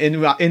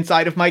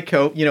inside of my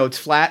coat. It's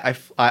flat.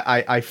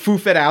 I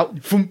foof it out,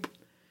 foomp,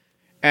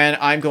 and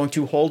I'm going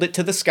to hold it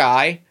to the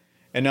sky,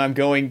 and I'm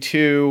going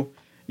to,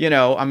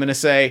 I'm going to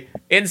say,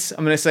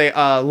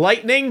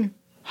 lightning,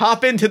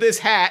 hop into this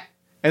hat,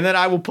 and then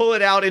I will pull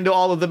it out into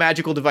all of the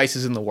magical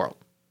devices in the world.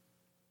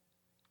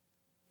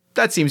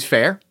 That seems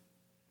fair.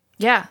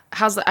 Yeah.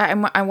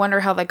 I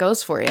wonder how that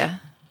goes for you.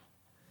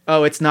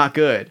 Oh, it's not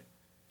good.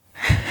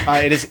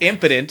 It is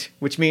impotent,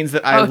 which means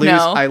that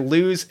I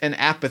lose an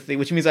apathy,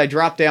 which means I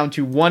drop down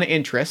to 1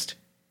 interest.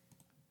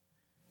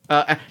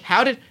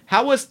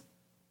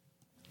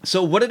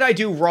 So what did I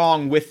do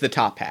wrong with the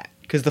top hat?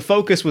 Because the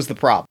focus was the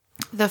problem.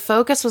 The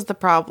focus was the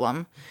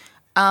problem.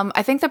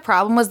 I think the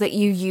problem was that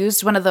you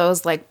used one of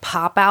those like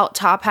pop out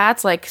top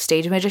hats like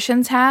stage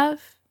magicians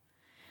have.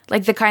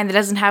 Like the kind that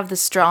doesn't have the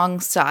strong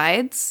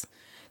sides.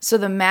 So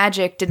the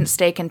magic didn't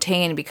stay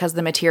contained because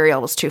the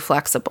material was too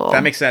flexible.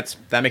 That makes sense.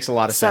 That makes a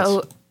lot of sense.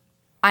 So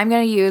I'm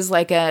going to use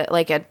like a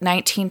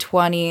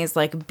 1920s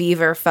like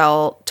beaver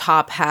felt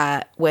top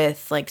hat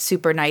with like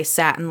super nice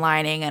satin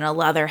lining and a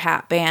leather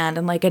hat band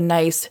and like a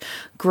nice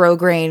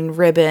grosgrain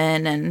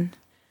ribbon and...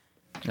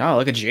 Oh,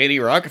 look at J.D.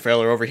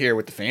 Rockefeller over here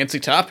with the fancy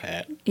top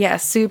hat. Yeah,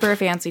 super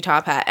fancy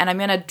top hat. And I'm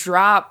going to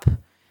drop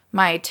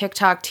my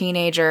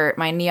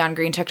neon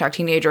green TikTok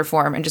teenager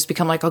form and just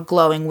become like a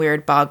glowing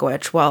weird bog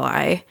witch while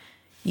I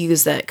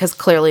use it. Because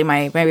clearly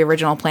my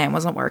original plan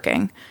wasn't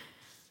working.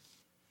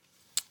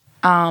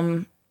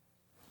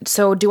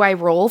 So do I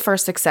roll for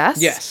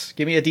success? Yes.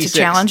 Give me a D6. To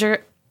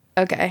challenger.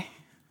 Okay.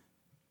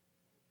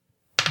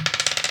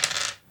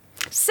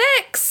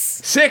 6.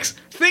 6.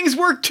 Things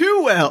work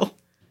too well.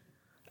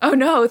 Oh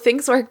no,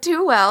 things work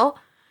too well.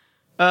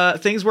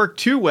 Things work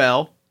too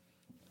well.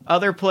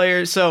 Other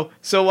players. So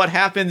what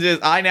happens is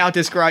I now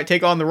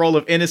take on the role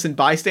of innocent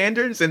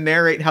bystanders and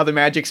narrate how the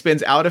magic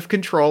spins out of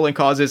control and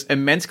causes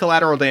immense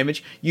collateral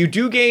damage. You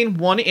do gain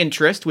 1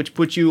 interest, which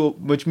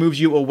moves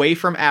you away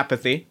from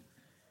apathy.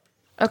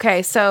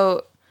 Okay,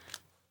 so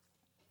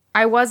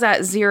I was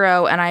at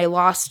 0 and I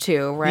lost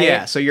 2, right?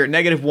 Yeah, so you're at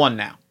 -1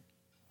 now.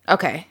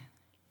 Okay.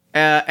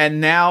 And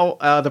now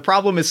the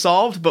problem is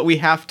solved, but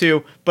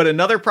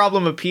another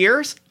problem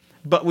appears,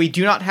 but we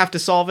do not have to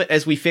solve it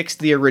as we fixed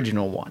the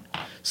original one.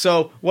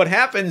 So what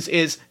happens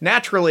is,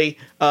 naturally,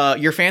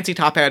 your fancy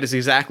top hat is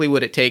exactly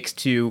what it takes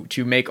to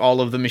make all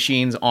of the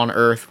machines on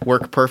Earth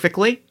work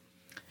perfectly.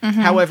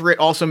 Mm-hmm. However, it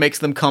also makes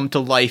them come to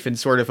life in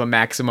sort of a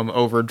maximum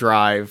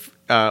overdrive.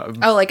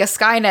 Like a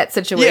Skynet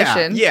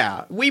situation.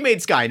 Yeah. We made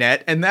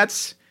Skynet, and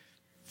that's,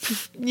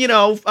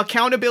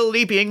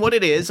 accountability being what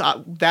it is,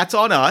 that's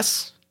on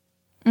us.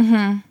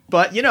 Mm-hmm.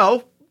 But,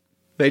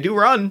 they do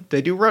run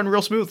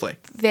real smoothly.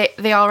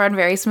 They all run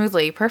very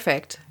smoothly.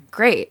 Perfect.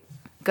 Great.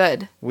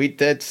 Good. We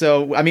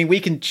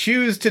can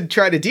choose to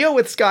try to deal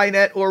with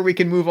Skynet, or we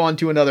can move on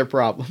to another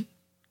problem.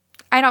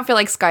 I don't feel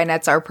like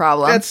Skynet's our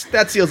problem.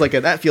 That feels like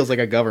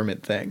a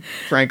government thing,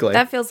 frankly.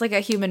 That feels like a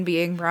human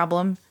being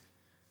problem.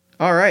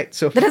 All right,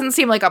 so that doesn't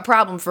seem like a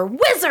problem for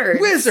wizards.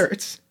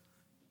 Wizards.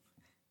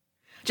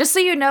 Just so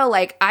you know,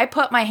 I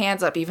put my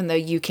hands up even though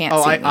you can't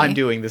see me. I'm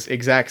doing this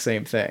exact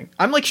same thing.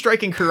 I'm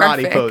striking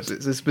karate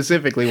poses is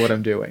specifically what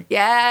I'm doing.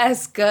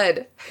 Yes,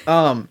 good.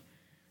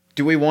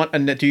 Do you want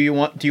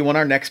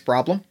our next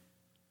problem?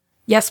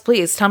 Yes,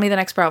 please. Tell me the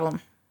next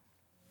problem.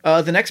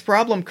 The next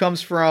problem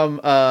comes from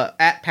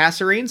at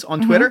Passerines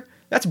on Twitter.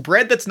 That's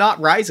bread that's not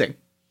rising.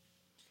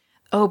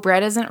 Oh,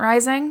 bread isn't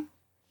rising?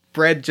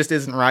 Bread just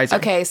isn't rising.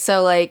 Okay,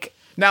 so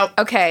now.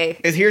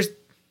 Okay. Here's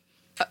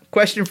a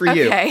question for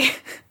you. Okay.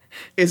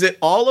 Is it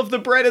all of the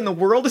bread in the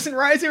world isn't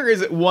rising, or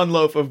is it one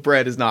loaf of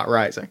bread is not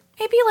rising?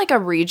 Maybe a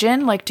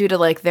region, due to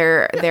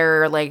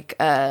their like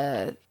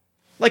a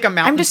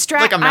mountain.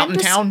 Like a mountain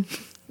town.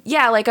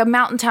 Yeah, like a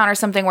mountain town or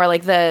something where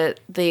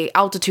the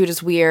altitude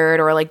is weird,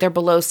 or they're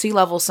below sea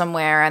level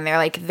somewhere, and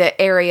they're the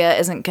area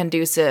isn't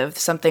conducive.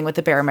 Something with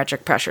the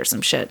barometric pressure,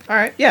 some shit. All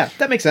right, yeah,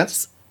 that makes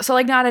sense. So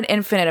not an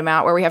infinite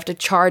amount where we have to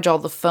charge all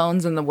the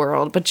phones in the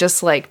world, but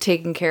just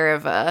taking care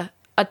of a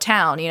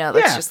town,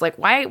 that's just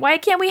why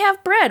can't we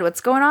have bread?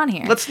 What's going on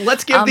here?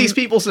 Let's give these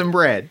people some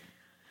bread.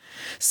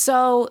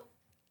 So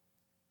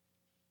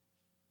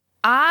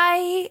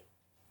I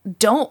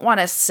don't want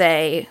to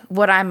say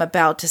what I'm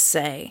about to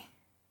say.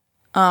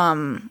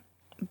 But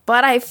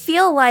I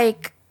feel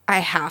like I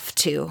have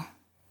to.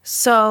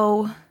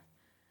 So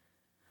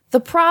the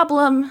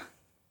problem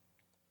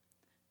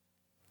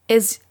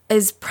is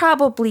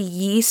probably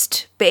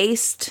yeast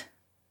based,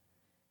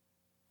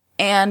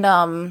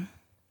 and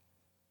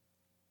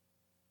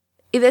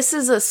this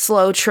is a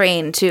slow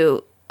train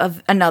to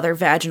another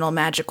vaginal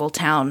magical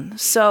town.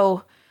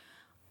 So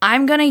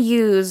I'm gonna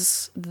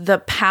use the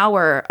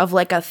power of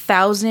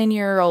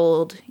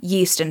 1,000-year-old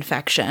yeast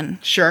infection.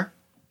 Sure.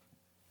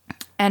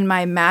 And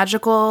my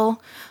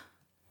magical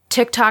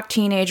TikTok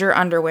teenager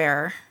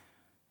underwear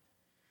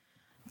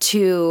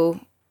to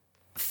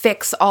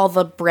fix all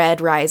the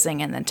bread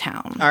rising in the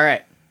town. All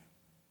right.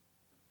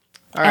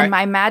 And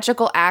my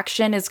magical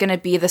action is going to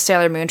be the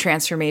Sailor Moon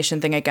transformation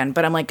thing again,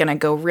 but I'm going to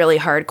go really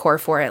hardcore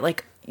for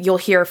it. You'll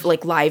hear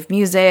live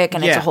music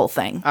and it's a whole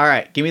thing. All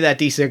right. Give me that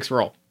D6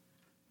 roll.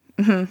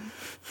 Mm-hmm.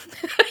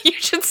 You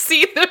should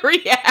see the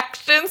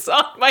reactions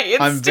on my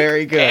Instagram. I'm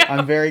very good.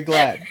 I'm very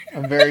glad.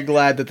 I'm very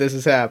glad that this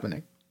is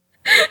happening.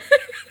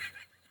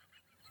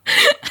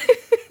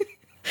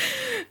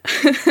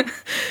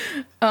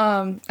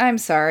 I'm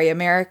sorry,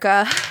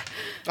 America.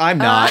 I'm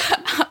not.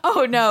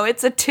 Oh no,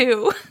 it's a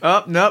 2.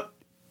 Oh, nope.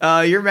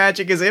 Your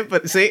magic is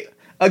input. See,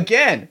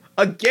 again,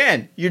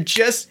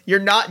 you're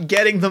not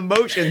getting the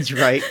motions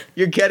right.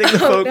 You're getting the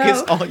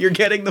focus. No. You're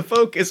getting the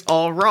focus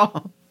all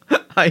wrong.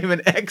 I am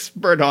an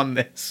expert on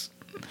this.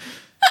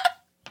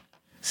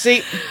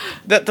 See,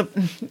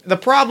 the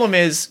problem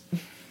is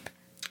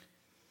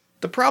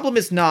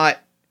not.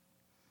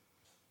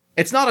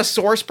 It's not a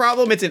source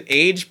problem. It's an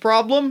age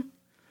problem.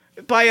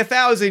 By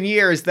 1,000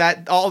 years,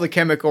 that all the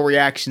chemical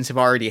reactions have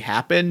already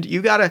happened.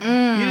 You gotta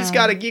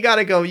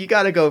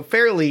go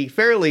fairly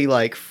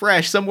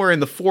fresh, somewhere in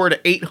the 400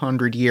 to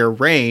 800 year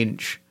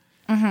range.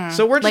 Mm-hmm.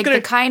 So we're just gonna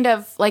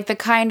the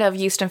kind of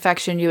yeast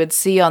infection you would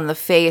see on the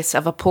face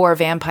of a poor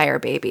vampire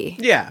baby.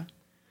 Yeah,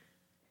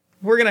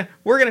 we're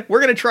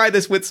gonna try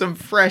this with some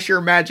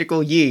fresher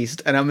magical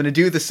yeast, and I'm gonna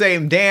do the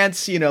same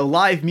dance.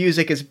 Live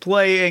music is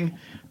playing.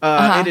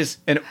 It is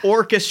an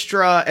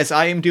orchestra as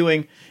I am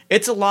doing.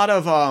 It's a lot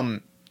of,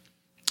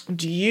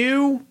 do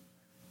you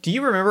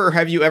remember, or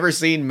have you ever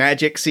seen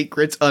Magic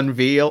Secrets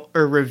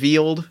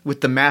revealed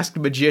with the masked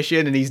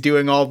magician, and he's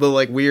doing all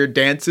the weird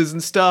dances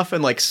and stuff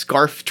and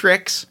scarf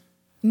tricks?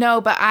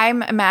 No, but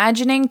I'm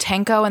imagining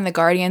Tenko and the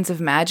Guardians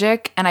of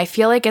Magic, and I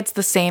feel like it's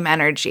the same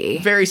energy.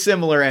 Very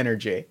similar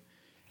energy.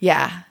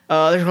 Yeah.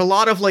 There's a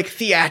lot of like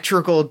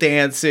theatrical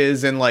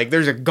dances and like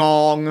there's a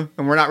gong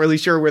and we're not really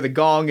sure where the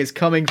gong is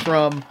coming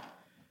from.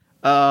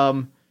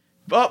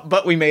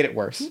 But we made it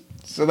worse.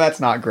 So that's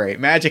not great.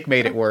 Magic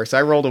made it worse.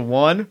 I rolled a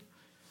 1.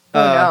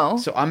 Oh no.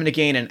 So I'm going to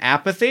gain an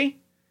apathy.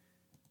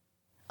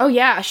 Oh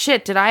yeah,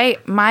 shit. I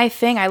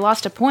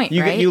lost a point,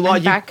 right?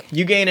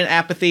 You gain an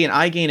apathy and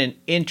I gain an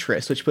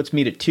interest, which puts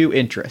me to 2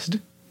 interest.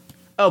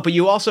 Oh, but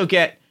you also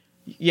get,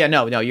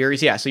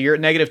 yours, yeah. So you're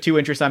at -2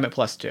 interest, I'm at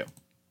 +2.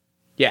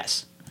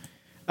 Yes.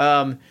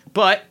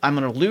 But I'm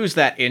going to lose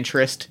that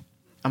interest.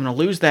 I'm going to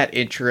lose that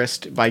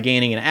interest by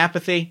gaining an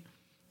apathy.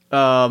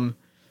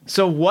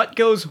 So what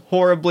goes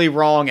horribly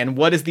wrong and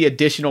what is the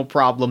additional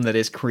problem that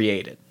is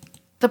created?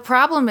 The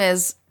problem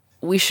is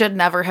we should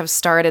never have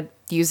started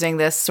using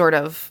this sort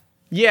of.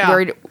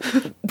 Yeah.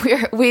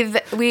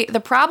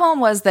 The problem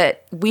was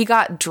that we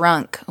got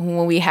drunk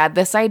when we had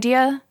this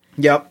idea.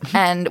 Yep.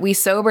 And we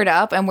sobered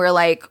up and we're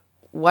like,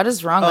 what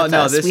is wrong with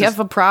us? We have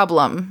a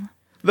problem.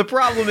 The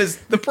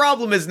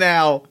problem is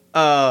now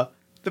our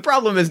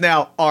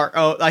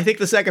own. I think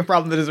the second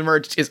problem that has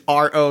emerged is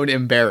our own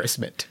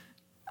embarrassment.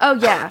 Oh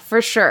yeah,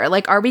 for sure.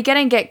 Like, are we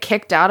gonna get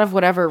kicked out of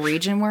whatever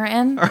region we're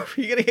in? Are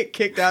we gonna get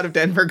kicked out of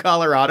Denver,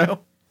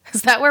 Colorado?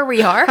 Is that where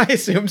we are? I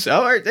assume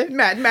so. Or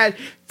Mad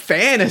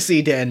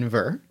Fantasy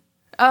Denver.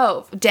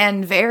 Oh,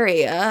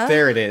 Denveria.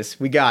 There it is.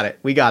 We got it.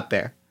 We got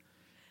there.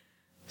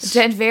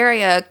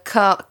 Denveria,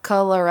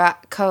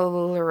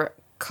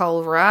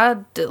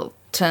 Colorado.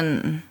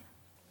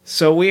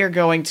 So we are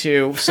going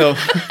to. So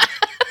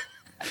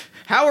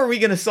how are we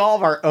going to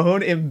solve our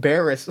own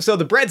embarrassment? So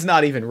the bread's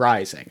not even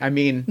rising. I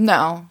mean,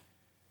 no.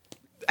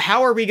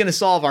 How are we going to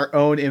solve our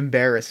own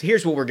embarrassment?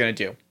 Here's what we're going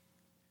to do.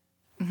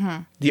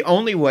 Mm-hmm. The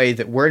only way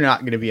that we're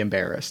not going to be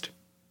embarrassed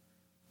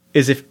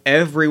is if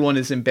everyone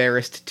is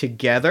embarrassed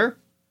together.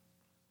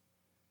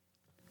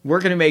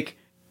 We're going to make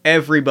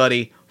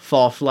everybody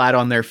fall flat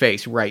on their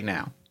face right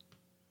now.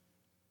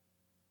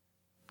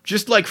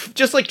 Just like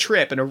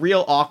Trip in a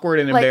real awkward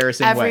and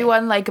embarrassing way.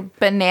 Everyone like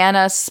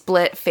banana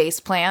split face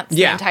plants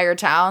the entire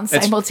town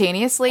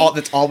simultaneously.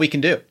 That's all we can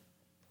do.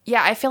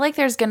 Yeah, I feel like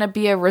there's going to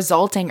be a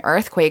resulting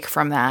earthquake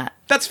from that.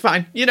 That's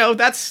fine. You know,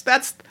 that's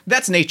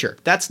nature.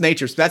 That's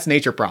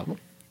nature problem.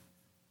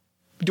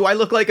 Do I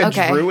look like a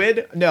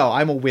druid? No,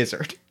 I'm a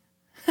wizard.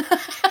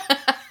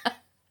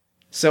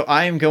 So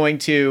I am going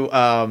to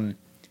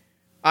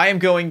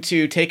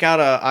take out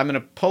I'm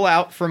going to pull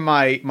out from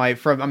I'm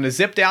going to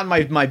zip down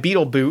my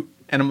beetle boot,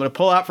 and I'm going to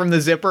pull out from the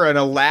zipper an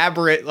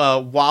elaborate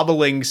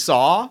wobbling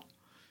saw,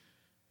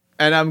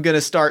 and I'm going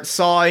to start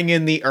sawing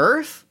in the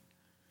earth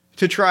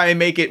to try and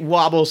make it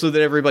wobble so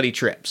that everybody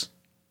trips.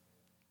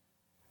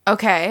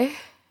 Okay.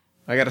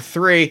 I got a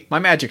 3. My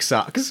magic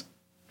sucks.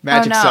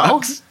 Magic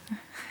sucks.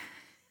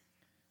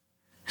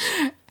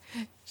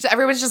 So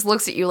everyone just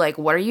looks at you like,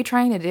 what are you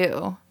trying to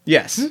do?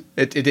 Yes.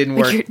 It didn't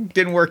work.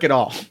 Didn't work at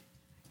all.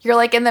 You're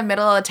like in the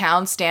middle of the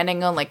town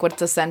standing on like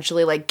what's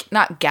essentially like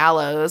not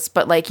gallows,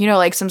 but like, you know,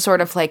 like some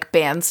sort of like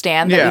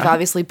bandstand that we've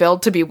obviously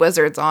built to be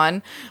wizards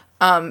on.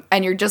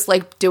 And you're just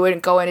like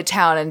going to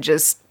town and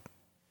just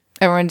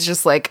everyone's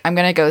just like, I'm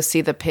going to go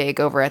see the pig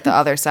over at the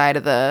other side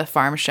of the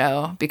farm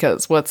show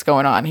because what's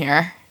going on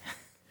here?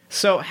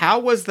 So how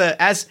was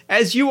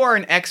as you are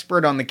an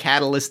expert on the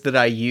catalyst that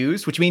I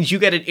use, which means you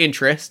get an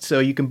interest, so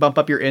you can bump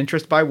up your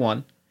interest by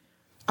 1.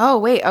 Oh,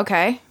 wait,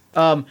 okay.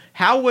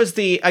 How was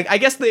I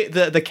guess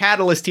the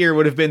catalyst here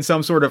would have been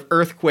some sort of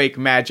earthquake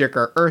magic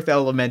or earth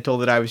elemental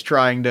that I was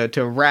trying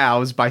to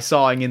rouse by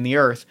sawing in the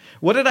earth.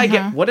 What did I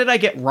get? What did I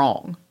get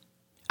wrong?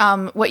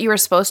 What you were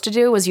supposed to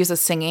do was use a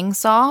singing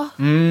saw.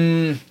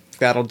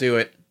 That'll do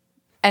it.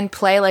 And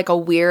play like a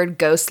weird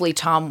ghostly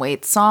Tom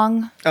Waits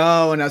song.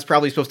 Oh, and I was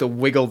probably supposed to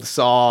wiggle the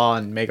saw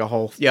and make a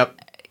whole, yep.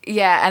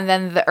 Yeah, and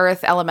then the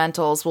earth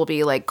elementals will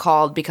be like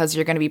called because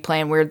you're going to be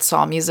playing weird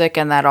saw music,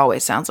 and that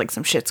always sounds like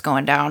some shit's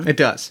going down. It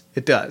does.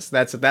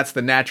 That's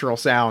the natural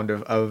sound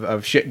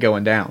of shit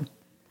going down.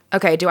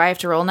 Okay, do I have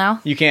to roll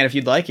now? You can if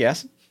you'd like,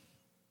 yes.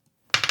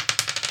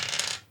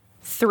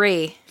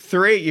 3.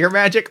 3, your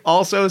magic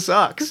also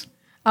sucks.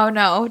 Oh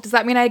no, does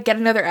that mean I get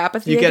another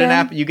apathy You get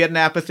again? you get an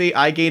apathy,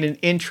 I gain an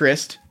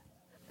interest.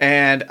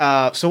 And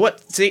so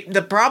what? See,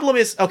 the problem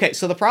is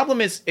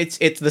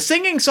it's the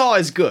singing saw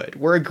is good.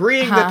 We're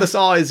agreeing that the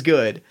saw is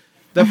good.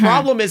 The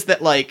problem is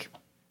that like,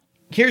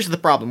 here's the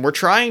problem. We're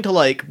trying to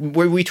like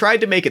we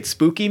tried to make it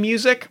spooky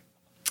music.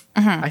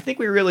 I think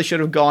we really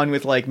should have gone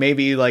with like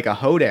maybe like a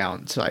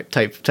hoedown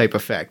type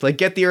effect. Like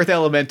get the earth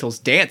elementals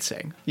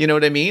dancing. You know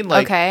what I mean?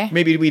 Like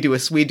maybe we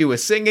do a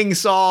singing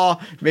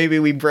saw. Maybe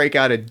we break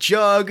out a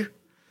jug.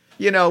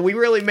 You know, we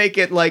really make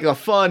it like a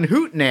fun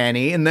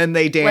hootenanny, and then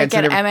they dance.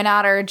 Like an Emmett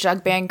Otter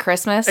Jug Band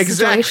Christmas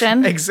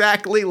situation?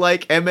 Exactly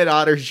like Emmett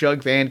Otter's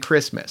Jug Band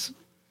Christmas.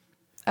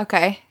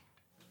 Okay.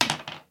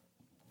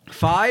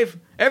 5,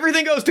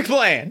 everything goes to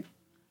plan.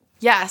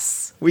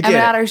 Yes. We did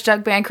Emmett Otter's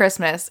Jug Band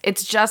Christmas.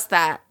 It's just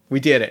that. We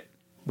did it.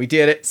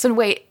 So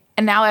wait,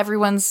 and now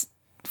everyone's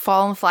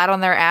falling flat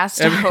on their ass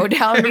to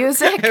hoedown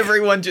music.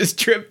 Everyone just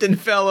tripped and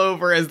fell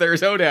over as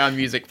there's hoedown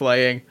music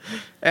playing.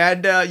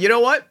 And you know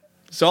what?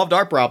 Solved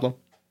our problem.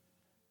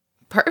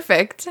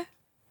 Perfect.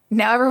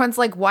 Now everyone's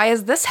like, why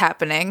is this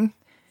happening?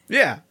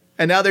 Yeah.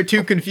 And now they're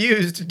too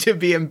confused to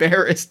be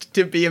embarrassed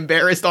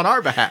on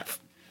our behalf.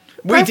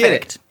 We did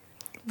it.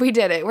 We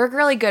did it. We're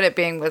really good at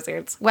being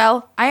wizards.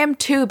 Well, I am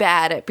too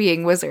bad at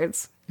being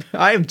wizards.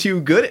 I am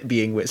too good at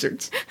being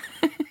wizards.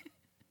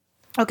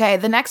 Okay,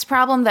 the next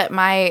problem that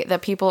the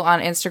people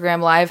on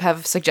Instagram Live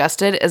have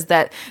suggested is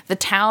that the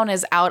town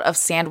is out of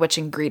sandwich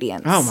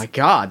ingredients. Oh my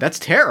god, that's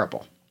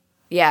terrible.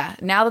 Yeah,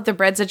 now that the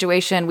bread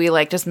situation, we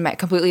like just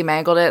completely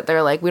mangled it.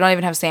 They're like, we don't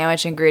even have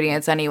sandwich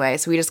ingredients anyway,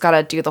 so we just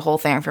gotta do the whole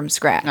thing from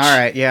scratch. All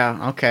right,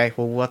 yeah, okay.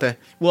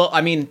 Well,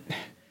 I mean,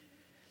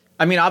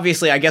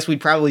 obviously, I guess we'd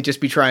probably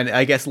just be trying,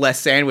 I guess, less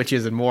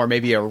sandwiches and more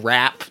maybe a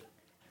wrap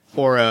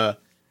or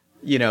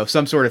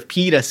some sort of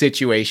pita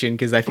situation,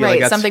 because I feel like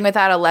that's something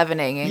without a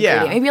leavening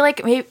ingredient.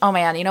 Yeah. Maybe, oh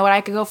man, you know what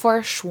I could go for?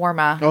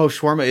 Shawarma. Oh,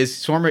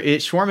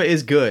 shawarma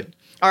is good.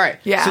 All right,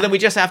 yeah. So then we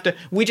just have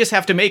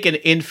to make an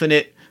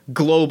infinite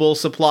global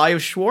supply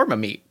of shawarma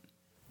meat.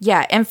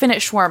 Yeah, infinite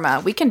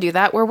shawarma. We can do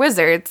that. We're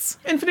wizards.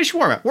 Infinite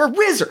shawarma. We're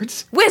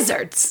wizards.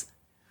 Wizards.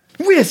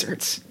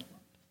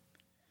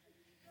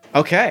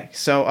 Okay,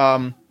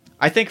 so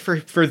I think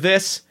for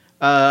this,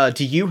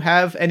 do you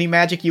have any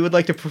magic you would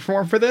like to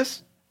perform for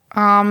this?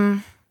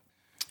 To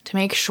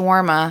make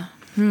shawarma.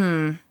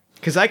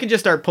 Because I can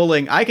just start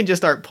pulling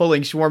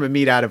shawarma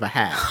meat out of a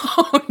hat.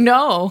 Oh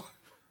no.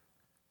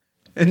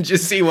 And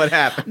just see what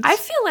happens. I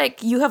feel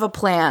like you have a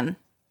plan.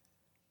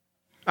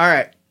 All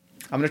right.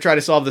 I'm going to try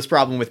to solve this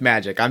problem with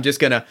magic. I'm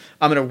going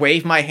to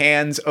wave my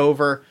hands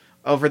over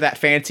that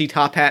fancy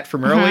top hat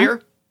from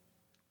earlier.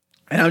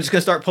 And I'm just going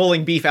to start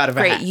pulling beef out of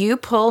a hat. Great. You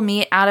pull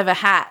meat out of a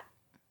hat.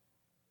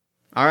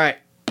 All right.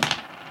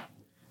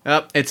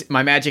 It's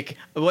my magic.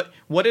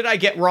 What did I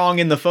get wrong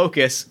in the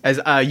focus? As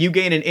you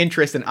gain an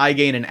interest and I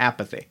gain an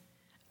apathy.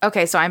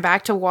 Okay, so I'm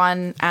back to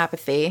 1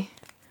 apathy.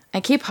 I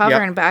keep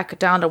hovering back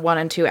down to 1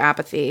 and 2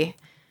 apathy.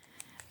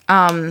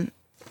 I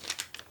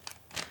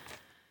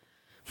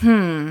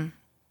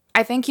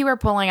think you were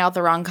pulling out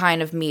the wrong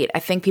kind of meat. I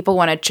think people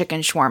wanted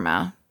chicken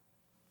shawarma.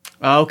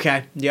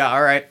 Okay. Yeah,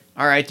 all right.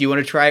 All right, do you want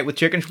to try it with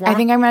chicken shawarma? I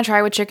think I'm going to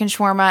try with chicken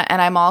shawarma,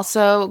 and I'm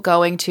also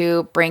going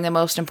to bring the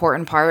most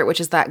important part, which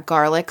is that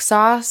garlic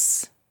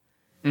sauce.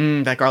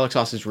 That garlic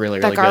sauce is really,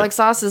 really good. That garlic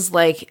sauce is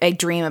like, I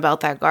dream about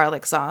that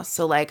garlic sauce.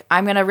 So, like,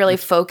 I'm going to really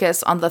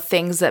focus on the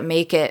things that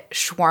make it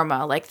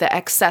shawarma, like the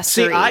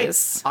accessories.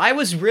 See, I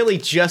was really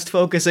just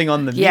focusing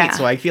on the meat,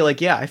 so I feel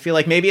like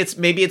maybe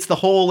it's the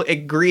whole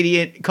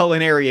ingredient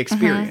culinary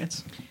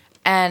experience.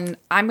 And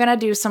I'm going to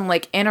do some,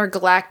 like,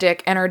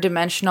 intergalactic,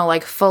 interdimensional,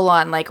 like,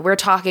 full-on, like, we're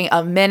talking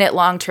a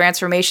minute-long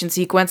transformation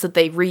sequence that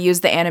they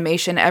reuse the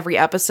animation every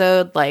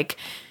episode. Like,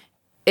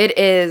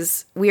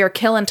 we are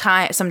killing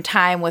some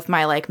time with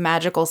my, like,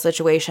 magical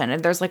situation.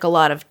 And there's, like, a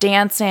lot of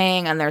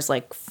dancing, and there's,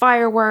 like,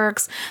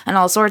 fireworks, and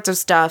all sorts of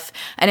stuff.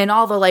 And in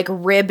all the, like,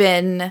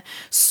 ribbon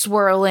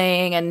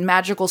swirling and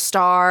magical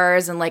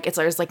stars, and, like,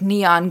 there's, like,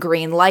 neon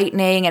green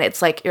lightning, and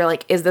it's, like, you're,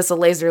 like, is this a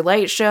laser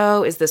light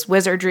show? Is this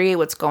wizardry?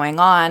 What's going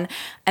on?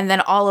 And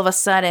then all of a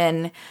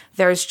sudden,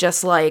 there's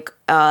just, like,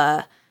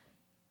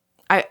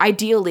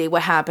 ideally,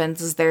 what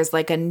happens is there's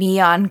like a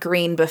neon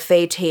green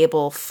buffet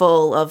table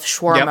full of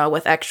shawarma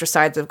with extra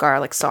sides of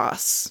garlic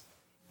sauce.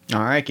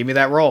 All right, give me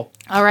that roll.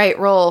 All right,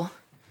 roll.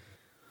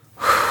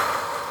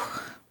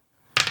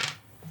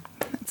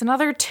 It's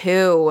another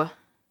 2.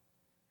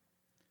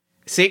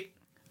 See,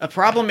 a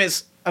problem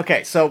is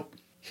okay. So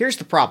here's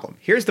the problem.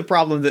 Take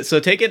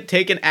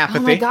an apathy.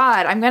 Oh my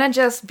god, I'm gonna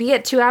just be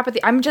at 2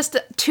 apathy. I'm just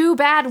a too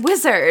bad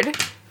wizard.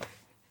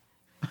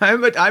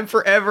 I'm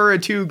forever a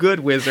too good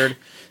wizard.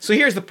 So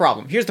here's the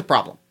problem.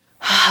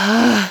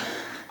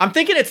 I'm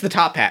thinking it's the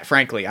top hat,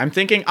 frankly. I'm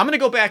gonna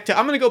go back to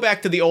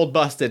the old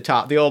busted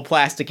top, the old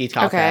plasticky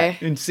top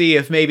hat, and see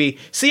if maybe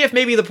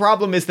the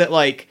problem is that,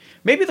 like,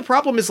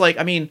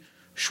 I mean,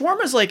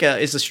 shawarma's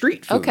is a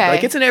street food. Okay.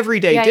 Like, it's an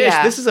everyday dish.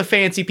 Yeah. This is a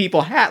fancy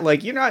people hat.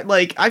 Like, you're not,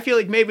 like, I feel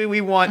like maybe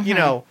we want,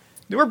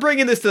 we're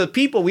bringing this to the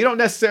people. We don't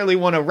necessarily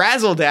want to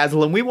razzle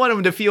dazzle them. We want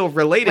them to feel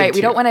related. Right.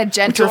 We don't want to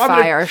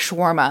gentrify our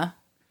shawarma.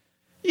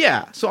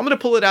 Yeah, so I'm going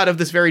to pull it out of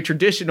this very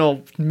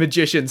traditional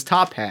magician's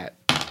top hat.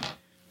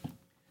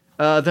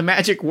 The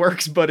magic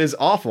works, but is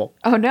awful.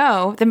 Oh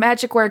no, the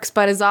magic works,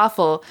 but is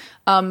awful.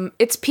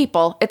 It's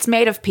people. It's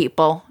made of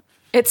people.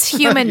 It's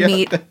human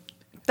meat.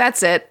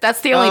 That's it.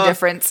 That's the only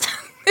difference.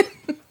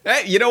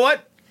 Hey, you know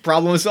what?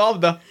 Problem is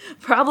solved, though.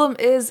 Problem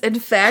is, in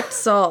fact,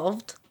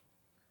 solved.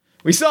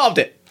 We solved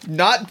it.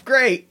 Not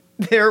great.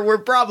 There were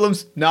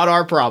problems, not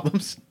our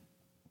problems.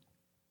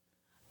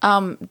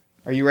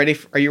 Are you ready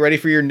for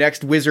your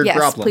next wizard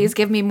problem? Yes, please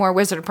give me more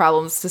wizard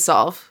problems to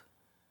solve.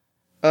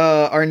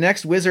 Our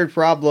next wizard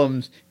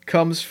problem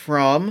comes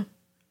from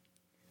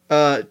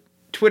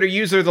Twitter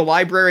user The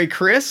Library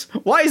Chris.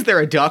 Why is there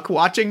a duck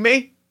watching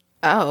me?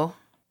 Oh.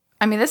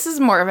 I mean, this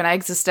is more of an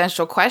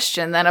existential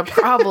question than a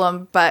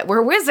problem, but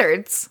we're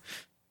wizards.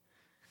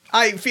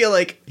 I feel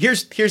like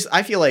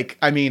I feel like,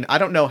 I mean, I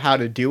don't know how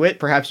to do it.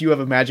 Perhaps you have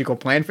a magical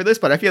plan for this,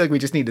 but I feel like we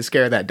just need to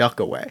scare that duck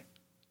away.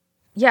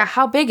 Yeah,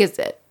 how big is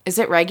it? Is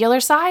it regular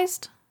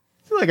sized?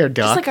 It's like a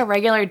duck. Just like a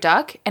regular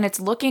duck, and it's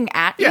looking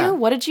at Yeah. you?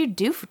 What did you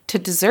do to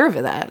deserve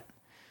that?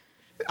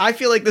 I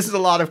feel like this is a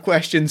lot of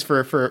questions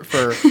for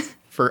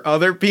for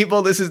other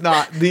people. This is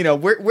not,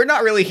 we're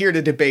not really here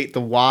to debate the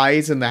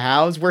whys and the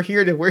hows. We're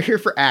here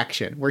for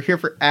action. We're here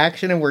for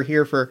action, and we're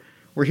here for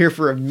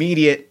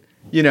immediate,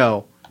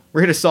 we're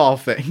here to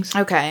solve things.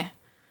 Okay.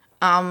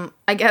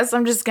 I guess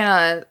I'm just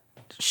gonna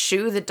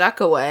shoo the duck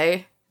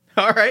away.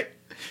 All right.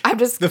 I'm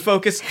just The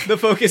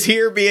focus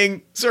here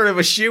being sort of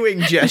a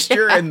shooing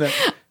gesture, and the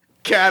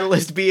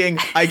catalyst being,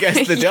 I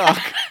guess, the duck.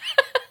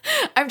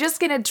 I'm just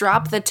gonna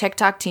drop the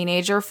TikTok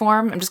teenager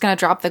form. I'm just gonna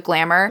drop the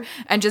glamour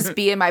and just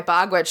be in my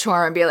Bogwitch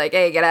form and be like,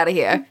 "Hey, get out of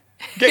here!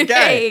 Get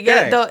gay,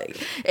 get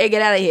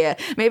out of here!"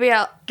 Maybe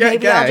I'll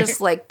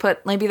just like put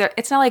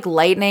it's not like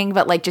lightning,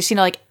 but like just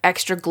like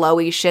extra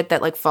glowy shit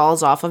that like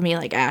falls off of me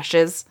like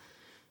ashes.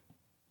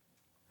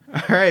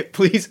 All right,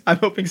 please. I'm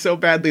hoping so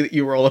badly that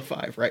you roll a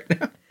 5 right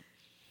now.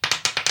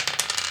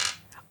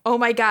 Oh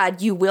my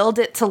god, you willed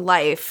it to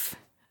life.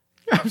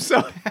 I'm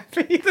so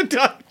happy the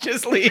duck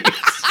just leaves.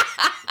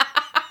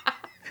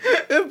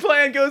 The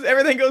plan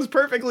everything goes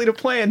perfectly to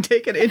plan.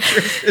 Take an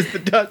interest as the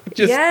duck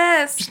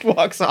just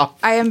walks off.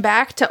 I am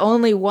back to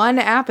only 1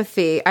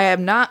 apathy. I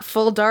am not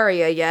full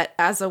Daria yet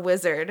as a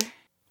wizard.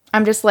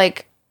 I'm just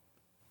like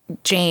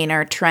Jane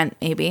or Trent,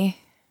 maybe.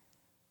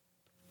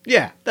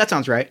 Yeah, that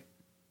sounds right.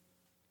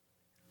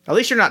 At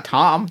least you're not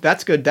Tom.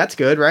 That's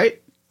good,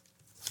 right?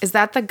 Is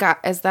that the guy?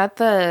 Is that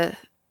the...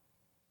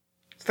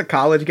 It's the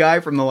college guy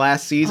from the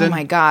last season. Oh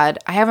my god.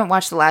 I haven't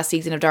watched the last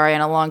season of Daria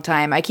in a long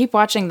time. I keep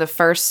watching the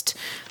first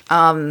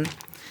 2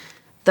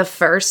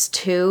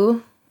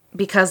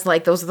 because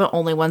like those are the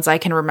only ones I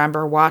can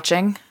remember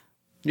watching.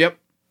 Yep.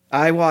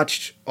 I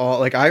watched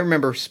I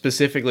remember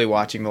specifically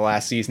watching the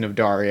last season of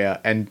Daria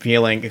and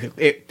feeling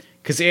it,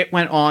 because it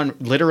went on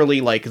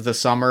literally like the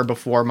summer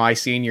before my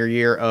senior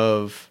year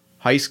of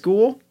high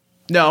school.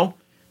 No,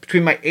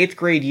 between my 8th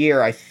grade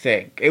year, I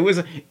think. It was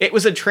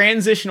a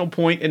transitional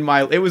point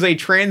it was a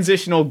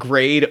transitional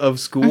grade of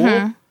school.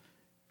 Mm-hmm.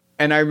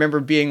 And I remember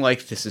being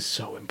like, this is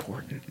so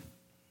important.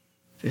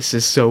 This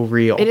is so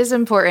real. It is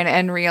important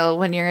and real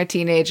when you're a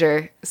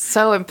teenager.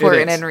 So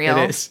important and real.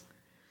 It is.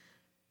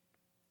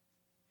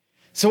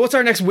 So what's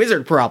our next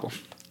wizard problem?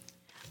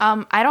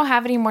 I don't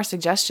have any more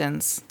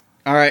suggestions.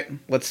 All right,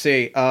 let's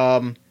see.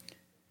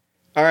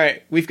 All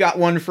right, we've got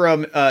one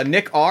from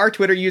Nick R,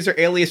 Twitter user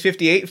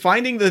alias58,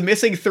 finding the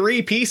missing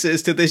 3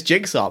 pieces to this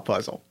jigsaw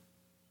puzzle.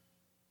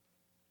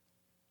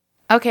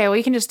 Okay, well,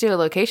 you can just do a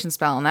location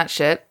spell on that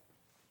shit.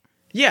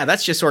 Yeah,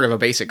 that's just sort of a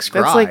basic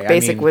scry. That's like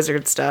basic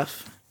wizard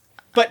stuff.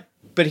 But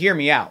hear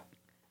me out.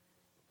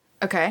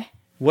 Okay.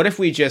 What if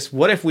we just,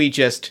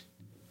 Didn't?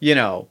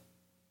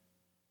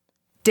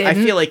 I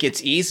feel like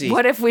it's easy.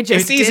 What if we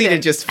just It's easy didn't?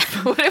 to just...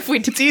 What if we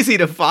It's easy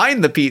to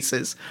find the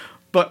pieces,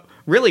 but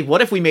really,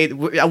 what if we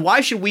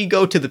why should we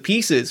go to the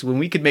pieces when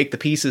we could make the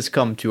pieces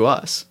come to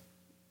us?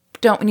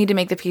 Don't we need to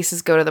make the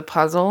pieces go to the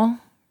puzzle?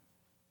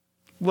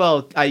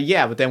 Well,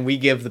 yeah, but then we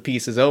give the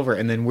pieces over,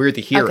 and then we're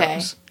the heroes.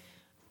 Okay.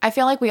 I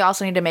feel like we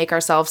also need to make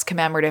ourselves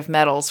commemorative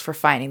medals for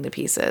finding the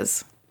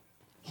pieces.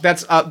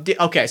 That's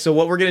okay. So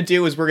what we're gonna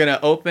do is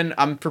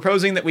I'm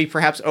proposing that we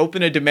perhaps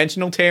open a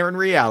dimensional tear in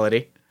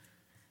reality.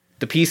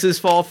 The pieces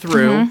fall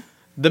through. Mm-hmm.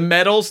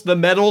 The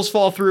medals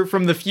fall through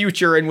from the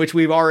future in which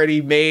we've already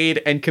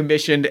made and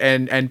commissioned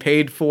and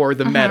paid for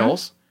the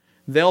medals.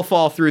 They'll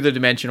fall through the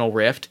dimensional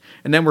rift,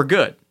 and then we're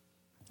good.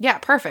 Yeah,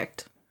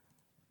 perfect.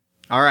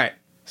 All right.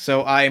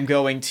 So I am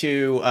going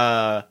to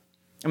I'm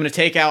going to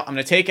take out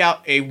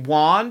a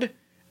wand.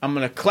 I'm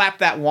going to clap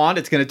that wand.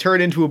 It's going to turn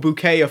into a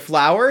bouquet of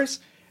flowers,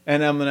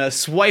 and I'm going to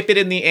swipe it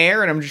in the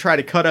air, and I'm going to try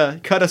to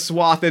cut a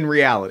swath in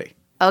reality.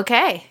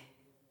 Okay.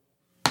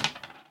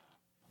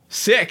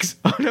 6.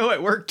 Oh no,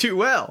 it worked too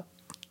well.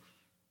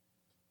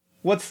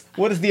 What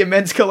does the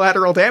immense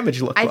collateral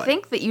damage look like? I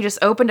think that you just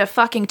opened a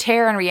fucking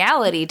tear in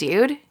reality,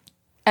 dude.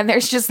 And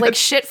there's just like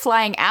shit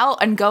flying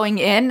out and going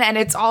in, and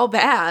it's all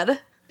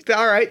bad.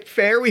 All right,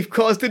 fair. We've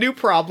caused a new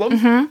problem.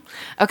 Mm-hmm.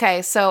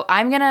 Okay, so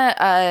I'm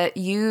gonna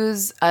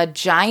use a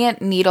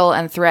giant needle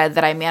and thread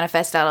that I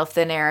manifest out of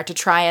thin air to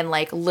try and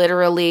like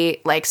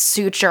literally like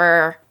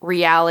suture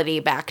reality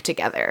back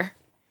together.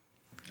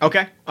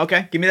 Okay.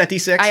 Give me that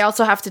D6. I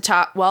also have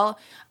to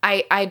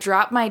I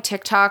dropped my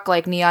TikTok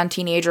like neon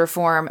teenager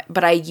form,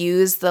 but I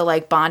use the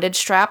like bondage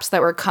straps that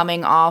were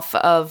coming off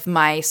of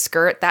my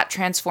skirt that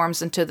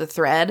transforms into the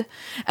thread,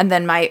 and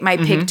then my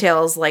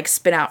pigtails like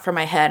spin out from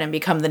my head and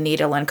become the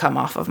needle and come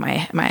off of my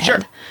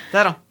head.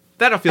 That'll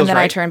feel right. And then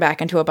I turn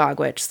back into a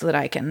bogwitch so that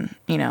I can,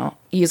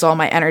 use all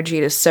my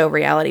energy to sew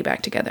reality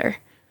back together.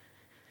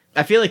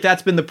 I feel like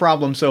that's been the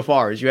problem so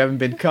far, is you haven't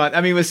been cut.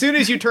 I mean, as soon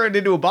as you turned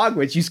into a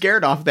bogwitch, you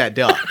scared off that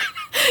duck.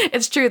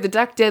 It's true. The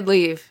duck did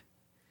leave.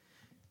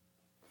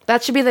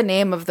 That should be the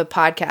name of the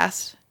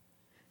podcast.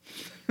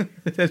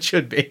 That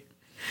should be.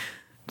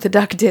 The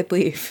duck did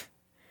leave.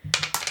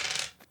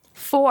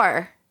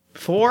 4.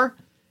 4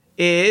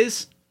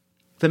 is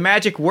the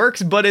magic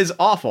works but is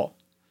awful.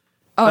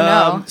 Oh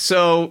no.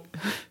 So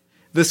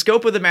the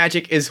scope of the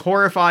magic is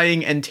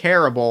horrifying and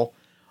terrible.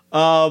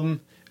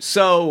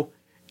 So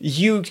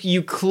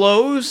you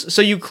close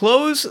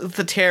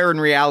the tear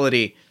in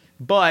reality,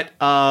 but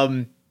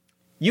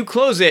you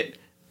close it,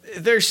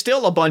 there's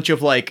still a bunch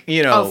of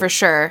Oh, for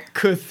sure.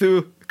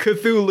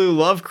 Cthulhu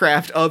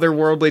Lovecraft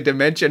otherworldly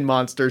dimension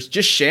monsters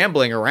just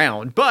shambling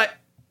around, but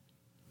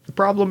the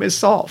problem is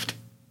solved.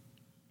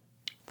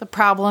 The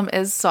problem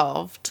is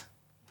solved.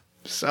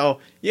 So,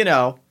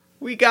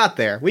 we got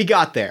there.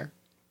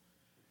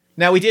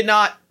 Now we did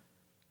not.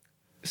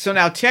 So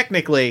now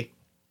technically,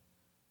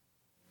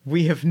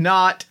 we have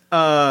not,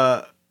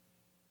 hold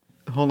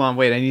on,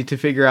 wait, I need to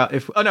figure out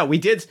if, oh no, we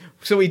did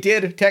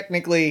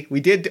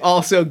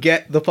also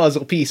get the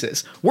puzzle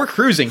pieces. We're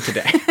cruising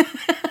today.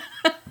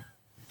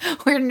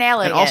 We're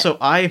nailing it. And also,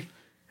 I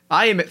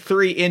am at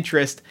 3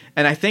 interest,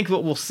 and I think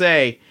what we'll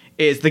say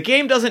is the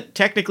game doesn't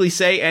technically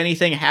say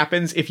anything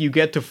happens if you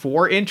get to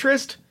 4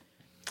 interest,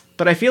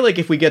 but I feel like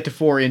if we get to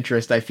 4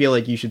 interest, I feel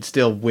like you should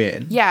still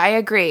win. Yeah, I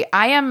agree.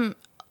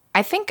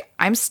 I think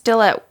I'm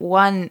still at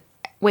 1.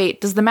 Wait,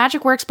 does the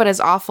magic works but is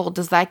awful,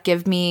 does that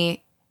give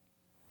me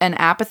an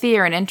apathy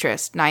or an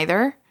interest?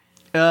 Neither?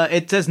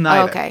 It says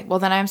neither. Okay, well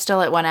then I'm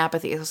still at 1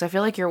 apathy, so I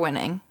feel like you're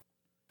winning.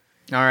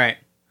 All right.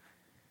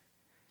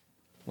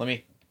 All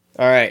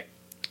right.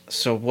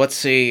 So let's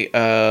see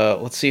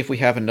if we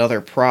have another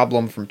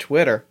problem from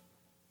Twitter.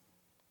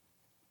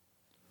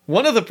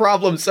 One of the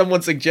problems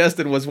someone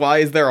suggested was, why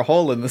is there a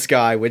hole in the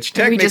sky? Which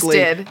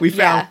technically we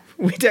found.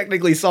 We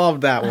technically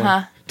solved that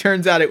one.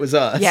 Turns out it was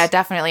us. Yeah,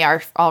 definitely our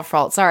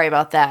fault. Sorry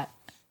about that.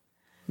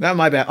 Not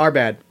my bad. Our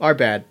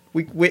bad.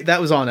 We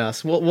that was on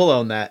us. We'll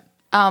own that.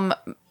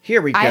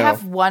 Here we go. I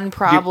have one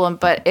problem,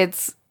 but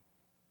it's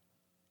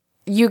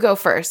you go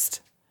first.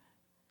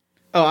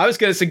 Oh, I was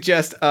going to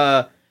suggest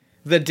the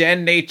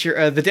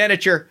Denature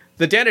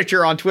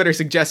on Twitter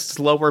suggests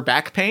lower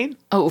back pain.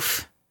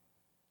 Oof.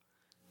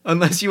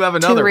 Unless you have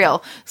another. Too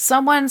real.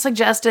 Someone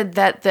suggested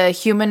that the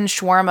human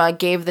shawarma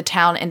gave the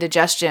town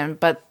indigestion,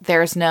 but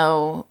there's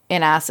no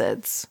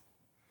acids.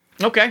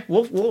 Okay,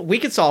 well, we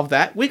could solve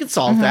that. We could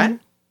solve that.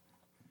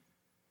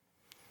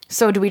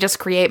 So do we just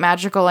create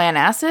magical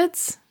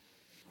antacids?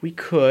 We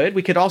could.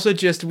 We could also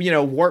just,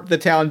 warp the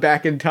town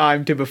back in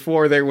time to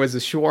before there was a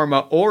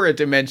shawarma or a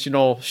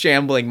dimensional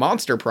shambling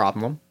monster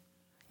problem.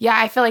 Yeah,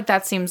 I feel like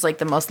that seems like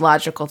the most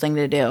logical thing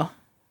to do.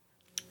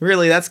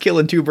 Really, that's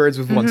killing 2 birds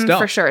with one stone.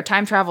 For sure.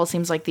 Time travel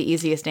seems like the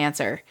easiest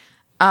answer.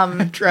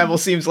 Travel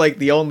seems like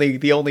the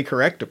only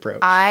correct approach.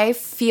 I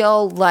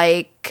feel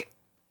like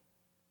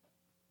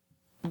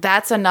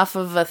that's enough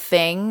of a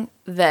thing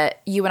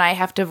that you and I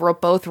have to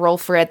both roll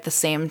for it at the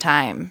same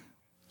time.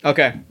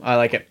 Okay, I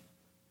like it.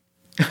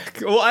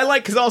 Well, I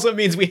like because also it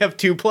means we have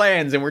 2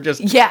 plans and we're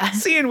just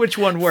seeing which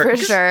one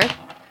works. For sure.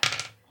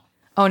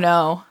 Oh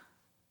no.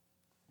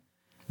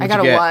 I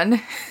got a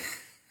 1.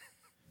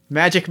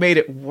 Magic made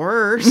it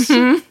worse.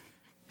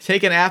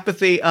 Take an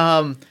apathy.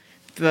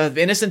 The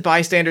innocent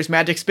bystander's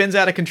magic spins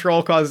out of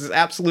control, causes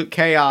absolute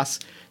chaos.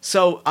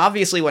 So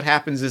obviously what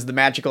happens is the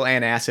magical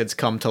antacids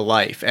come to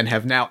life and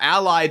have now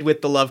allied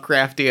with the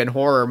Lovecraftian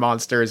horror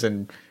monsters,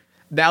 and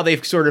now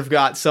they've sort of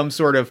got some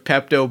sort of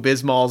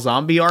Pepto-Bismol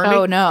zombie army.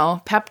 Oh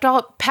no.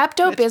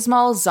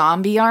 Pepto-Bismol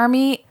zombie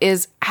army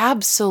is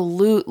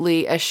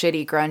absolutely a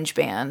shitty grunge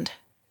band.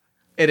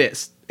 It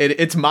is.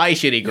 It's my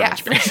shitty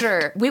grunge band. Yeah, for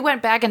sure. We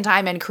went back in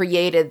time and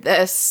created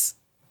this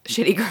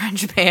shitty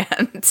grunge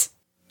band.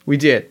 We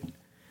did.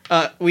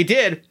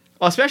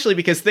 Especially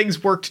because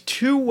things worked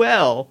too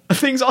well.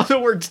 Things also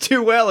worked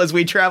too well as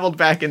we traveled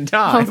back in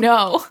time. Oh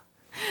no.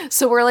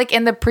 So we're like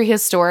in the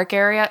prehistoric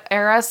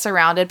era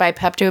surrounded by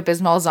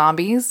Pepto-Bismol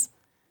zombies?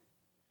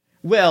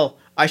 Well,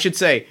 I should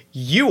say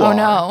you are.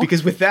 No.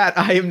 Because with that,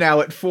 I am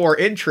now at 4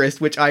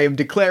 interest, which I am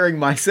declaring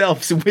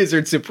myself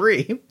Wizard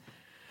Supreme.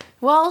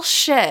 Well,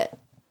 shit.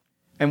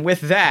 And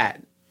with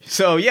that,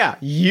 so yeah,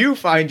 you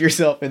find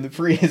yourself in the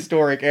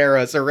prehistoric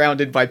era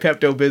surrounded by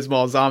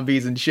Pepto-Bismol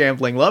zombies and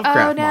shambling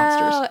Lovecraft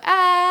monsters.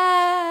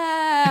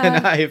 Ah!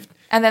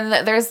 And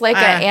then there's like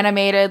an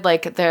animated,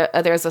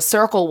 there's a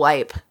circle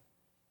wipe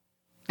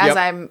as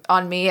I'm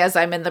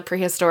in the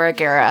prehistoric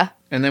era.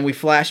 And then we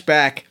flash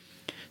back.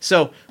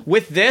 So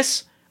with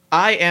this,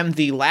 I am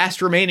the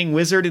last remaining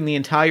wizard in the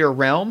entire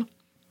realm.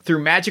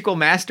 Through magical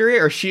mastery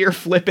or sheer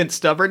flippant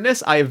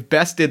stubbornness, I have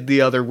bested the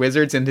other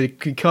wizards and to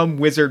become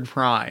Wizard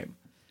Prime.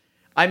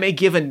 I may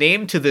give a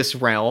name to this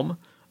realm.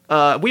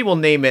 We will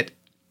name it.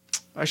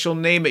 I shall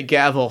name it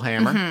Gavel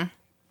Hammer.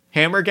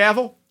 Hammer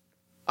Gavel?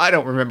 I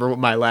don't remember what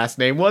my last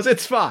name was.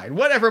 It's fine.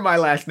 Whatever my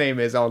last name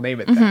is, I'll name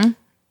it that.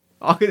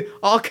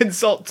 I'll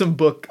consult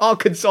I'll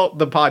consult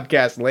the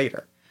podcast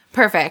later.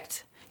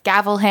 Perfect.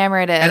 Gavel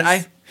Hammer it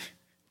is.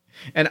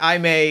 And I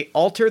may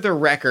alter the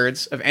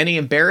records of any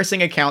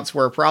embarrassing accounts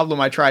where a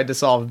problem I tried to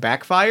solve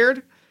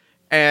backfired,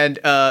 and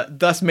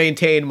thus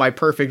maintain my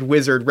perfect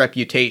wizard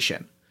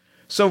reputation.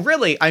 So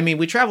really, I mean,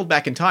 we traveled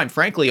back in time.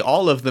 Frankly,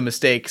 all of the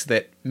mistakes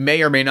that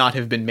may or may not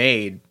have been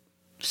made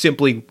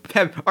simply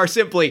are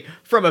simply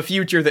from a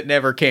future that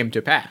never came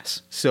to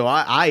pass. So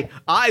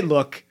I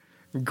look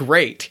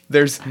great.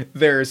 There's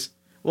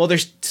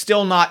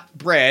still not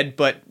bread,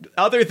 but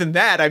other than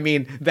that, I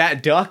mean,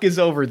 that duck is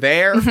over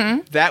there.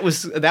 That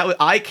was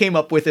I came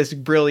up with this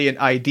brilliant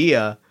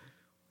idea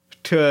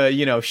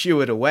to,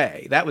 shoo it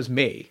away. That was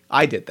me.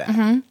 I did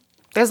that.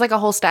 There's like a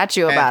whole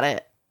statue about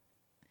it.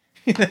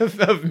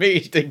 of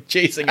me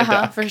chasing a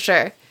duck. For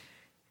sure.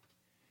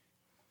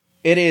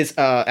 It is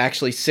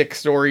actually 6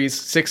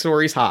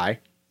 stories high.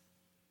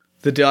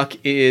 The duck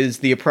is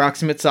the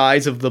approximate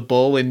size of the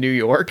bull in New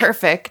York.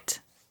 Perfect.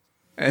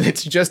 And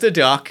it's just a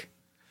duck.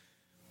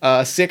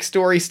 A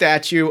 6-story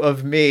statue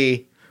of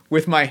me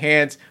with my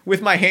hands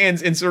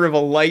in sort of a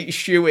light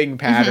shooing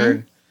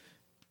pattern.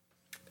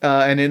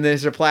 And then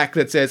there's a plaque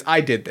that says, "I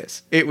did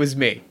this. It was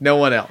me. No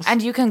one else."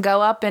 And you can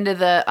go up into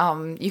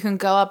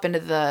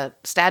the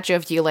statue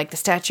of you, like the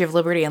Statue of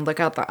Liberty, and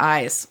look out the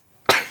eyes.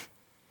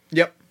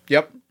 Yep.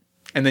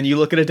 And then you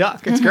look at a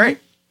duck. It's great.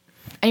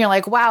 And you're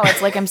like, wow,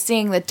 it's like I'm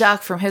seeing the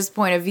duck from his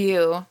point of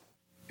view.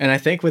 And I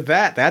think with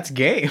that, that's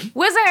game.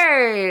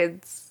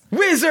 Wizards!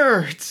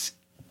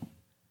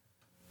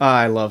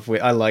 I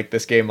like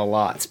this game a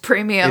lot. It's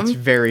premium. It's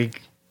very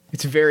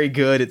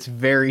good. It's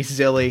very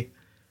silly.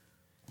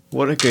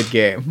 What a good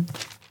game.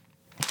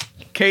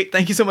 Kate,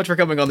 thank you so much for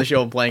coming on the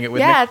show and playing it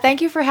with me. Yeah,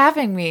 thank you for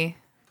having me.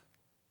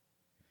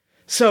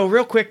 So,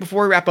 real quick,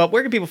 before we wrap up,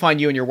 where can people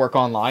find you and your work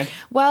online?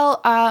 Well,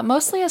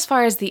 mostly as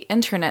far as the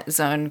internet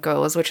zone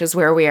goes, which is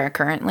where we are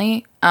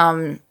currently.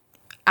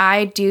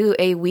 I do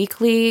a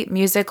weekly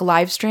music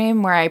live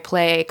stream where I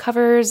play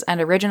covers and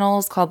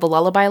originals called the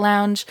Lullaby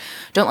Lounge.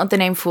 Don't let the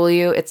name fool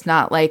you. It's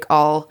not like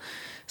all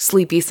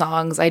sleepy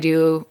songs. I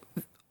do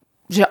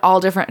all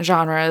different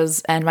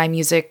genres, and my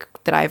music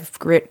that I've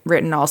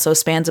written also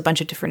spans a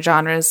bunch of different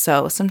genres.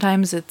 So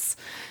sometimes it's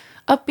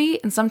upbeat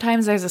and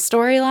sometimes there's a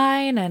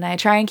storyline, and I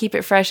try and keep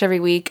it fresh every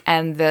week.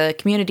 And the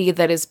community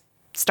that is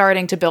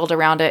starting to build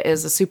around it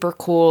is a super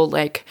cool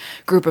like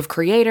group of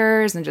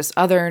creators and just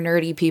other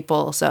nerdy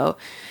people. So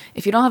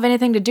if you don't have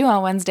anything to do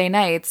on Wednesday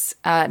nights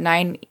at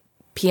 9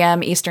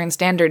 p.m. Eastern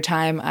Standard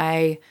Time,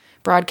 I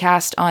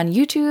broadcast on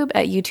YouTube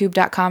at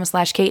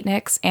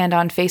youtube.com/KateNix and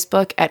on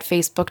Facebook at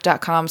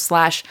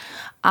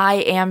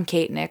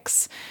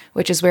facebook.com/IamKateNix,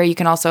 which is where you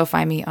can also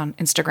find me on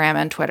Instagram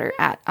and Twitter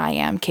at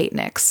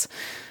IamKateNix.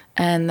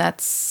 And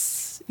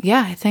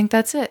I think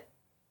that's it.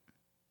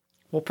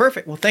 Well,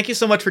 perfect. Well, thank you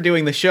so much for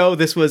doing the show.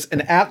 This was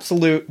an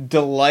absolute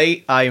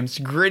delight. I am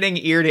grinning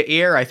ear to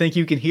ear. I think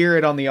you can hear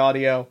it on the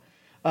audio.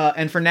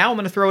 And for now, I'm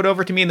going to throw it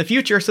over to me in the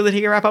future so that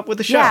he can wrap up with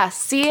the show. Yeah,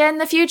 see you in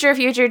the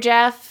future,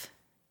 Jeff.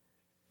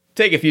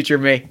 Take it, future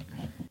me.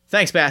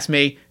 Thanks, past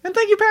me. And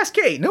thank you, past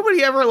Kate.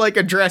 Nobody ever,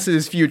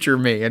 addresses future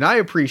me, and I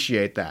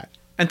appreciate that.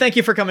 And thank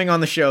you for coming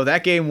on the show.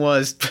 That game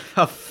was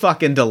a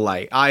fucking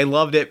delight. I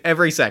loved it,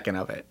 every second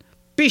of it.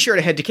 Be sure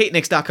to head to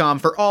KateNix.com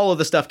for all of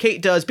the stuff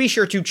Kate does. Be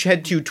sure to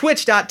head to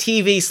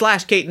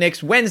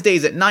twitch.tv/KateNix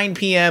Wednesdays at 9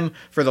 p.m.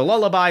 for the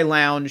Lullaby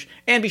Lounge.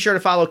 And be sure to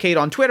follow Kate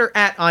on Twitter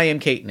at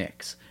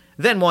IamKateNix.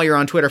 Then while you're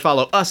on Twitter,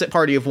 follow us at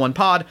Party of One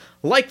Pod,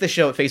 like the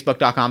show at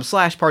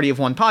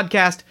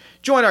facebook.com/PartyOfOnePodcast,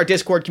 join our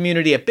Discord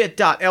community at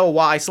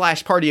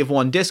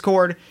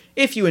bit.ly/PartyOfOneDiscord.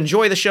 If you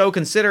enjoy the show,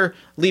 consider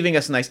leaving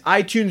us a nice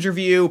iTunes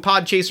review,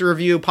 Podchaser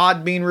review,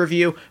 Podbean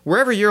review.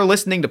 Wherever you're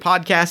listening to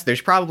podcasts, there's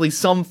probably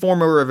some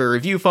form of a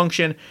review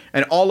function,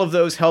 and all of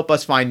those help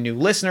us find new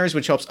listeners,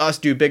 which helps us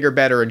do bigger,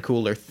 better, and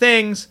cooler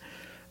things.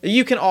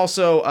 You can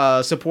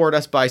also support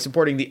us by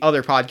supporting the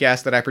other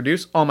podcast that I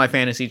produce, All My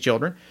Fantasy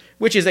Children,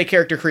 which is a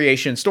character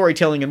creation,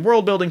 storytelling, and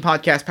world-building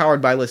podcast powered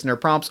by listener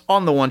prompts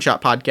on the One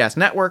Shot Podcast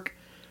Network.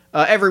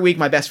 Every week,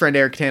 my best friend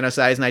Eric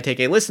Tanosaiz and I take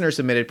a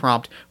listener-submitted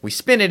prompt, we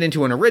spin it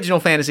into an original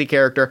fantasy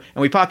character,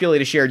 and we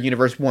populate a shared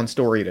universe one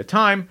story at a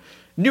time.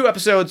 New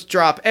episodes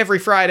drop every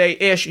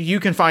Friday-ish. You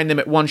can find them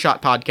at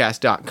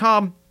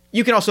oneshotpodcast.com.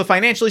 You can also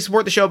financially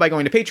support the show by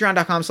going to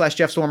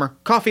patreon.com/JeffStormer,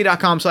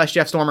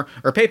 coffee.com/JeffStormer,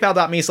 or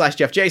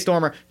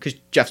paypal.me/JeffJStormer, because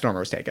Jeff Stormer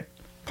was taken.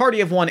 Party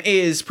of One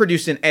is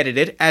produced and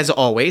edited, as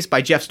always,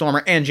 by Jeff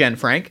Stormer and Jen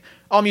Frank.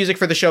 All music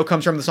for the show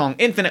comes from the song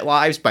Infinite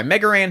Lives by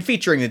Megaran,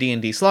 featuring the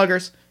D&D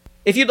Sluggers.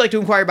 If you'd like to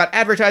inquire about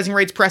advertising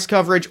rates, press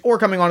coverage, or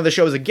coming onto the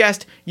show as a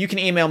guest, you can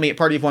email me at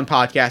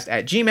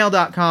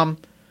partyofonepodcast@gmail.com.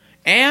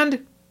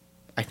 And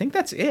I think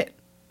that's it.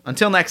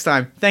 Until next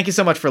time, thank you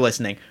so much for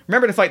listening.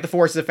 Remember to fight the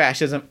forces of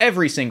fascism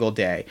every single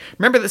day.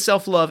 Remember that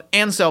self-love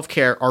and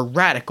self-care are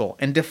radical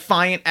and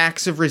defiant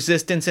acts of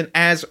resistance, and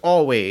as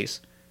always,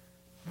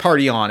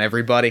 party on,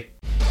 everybody.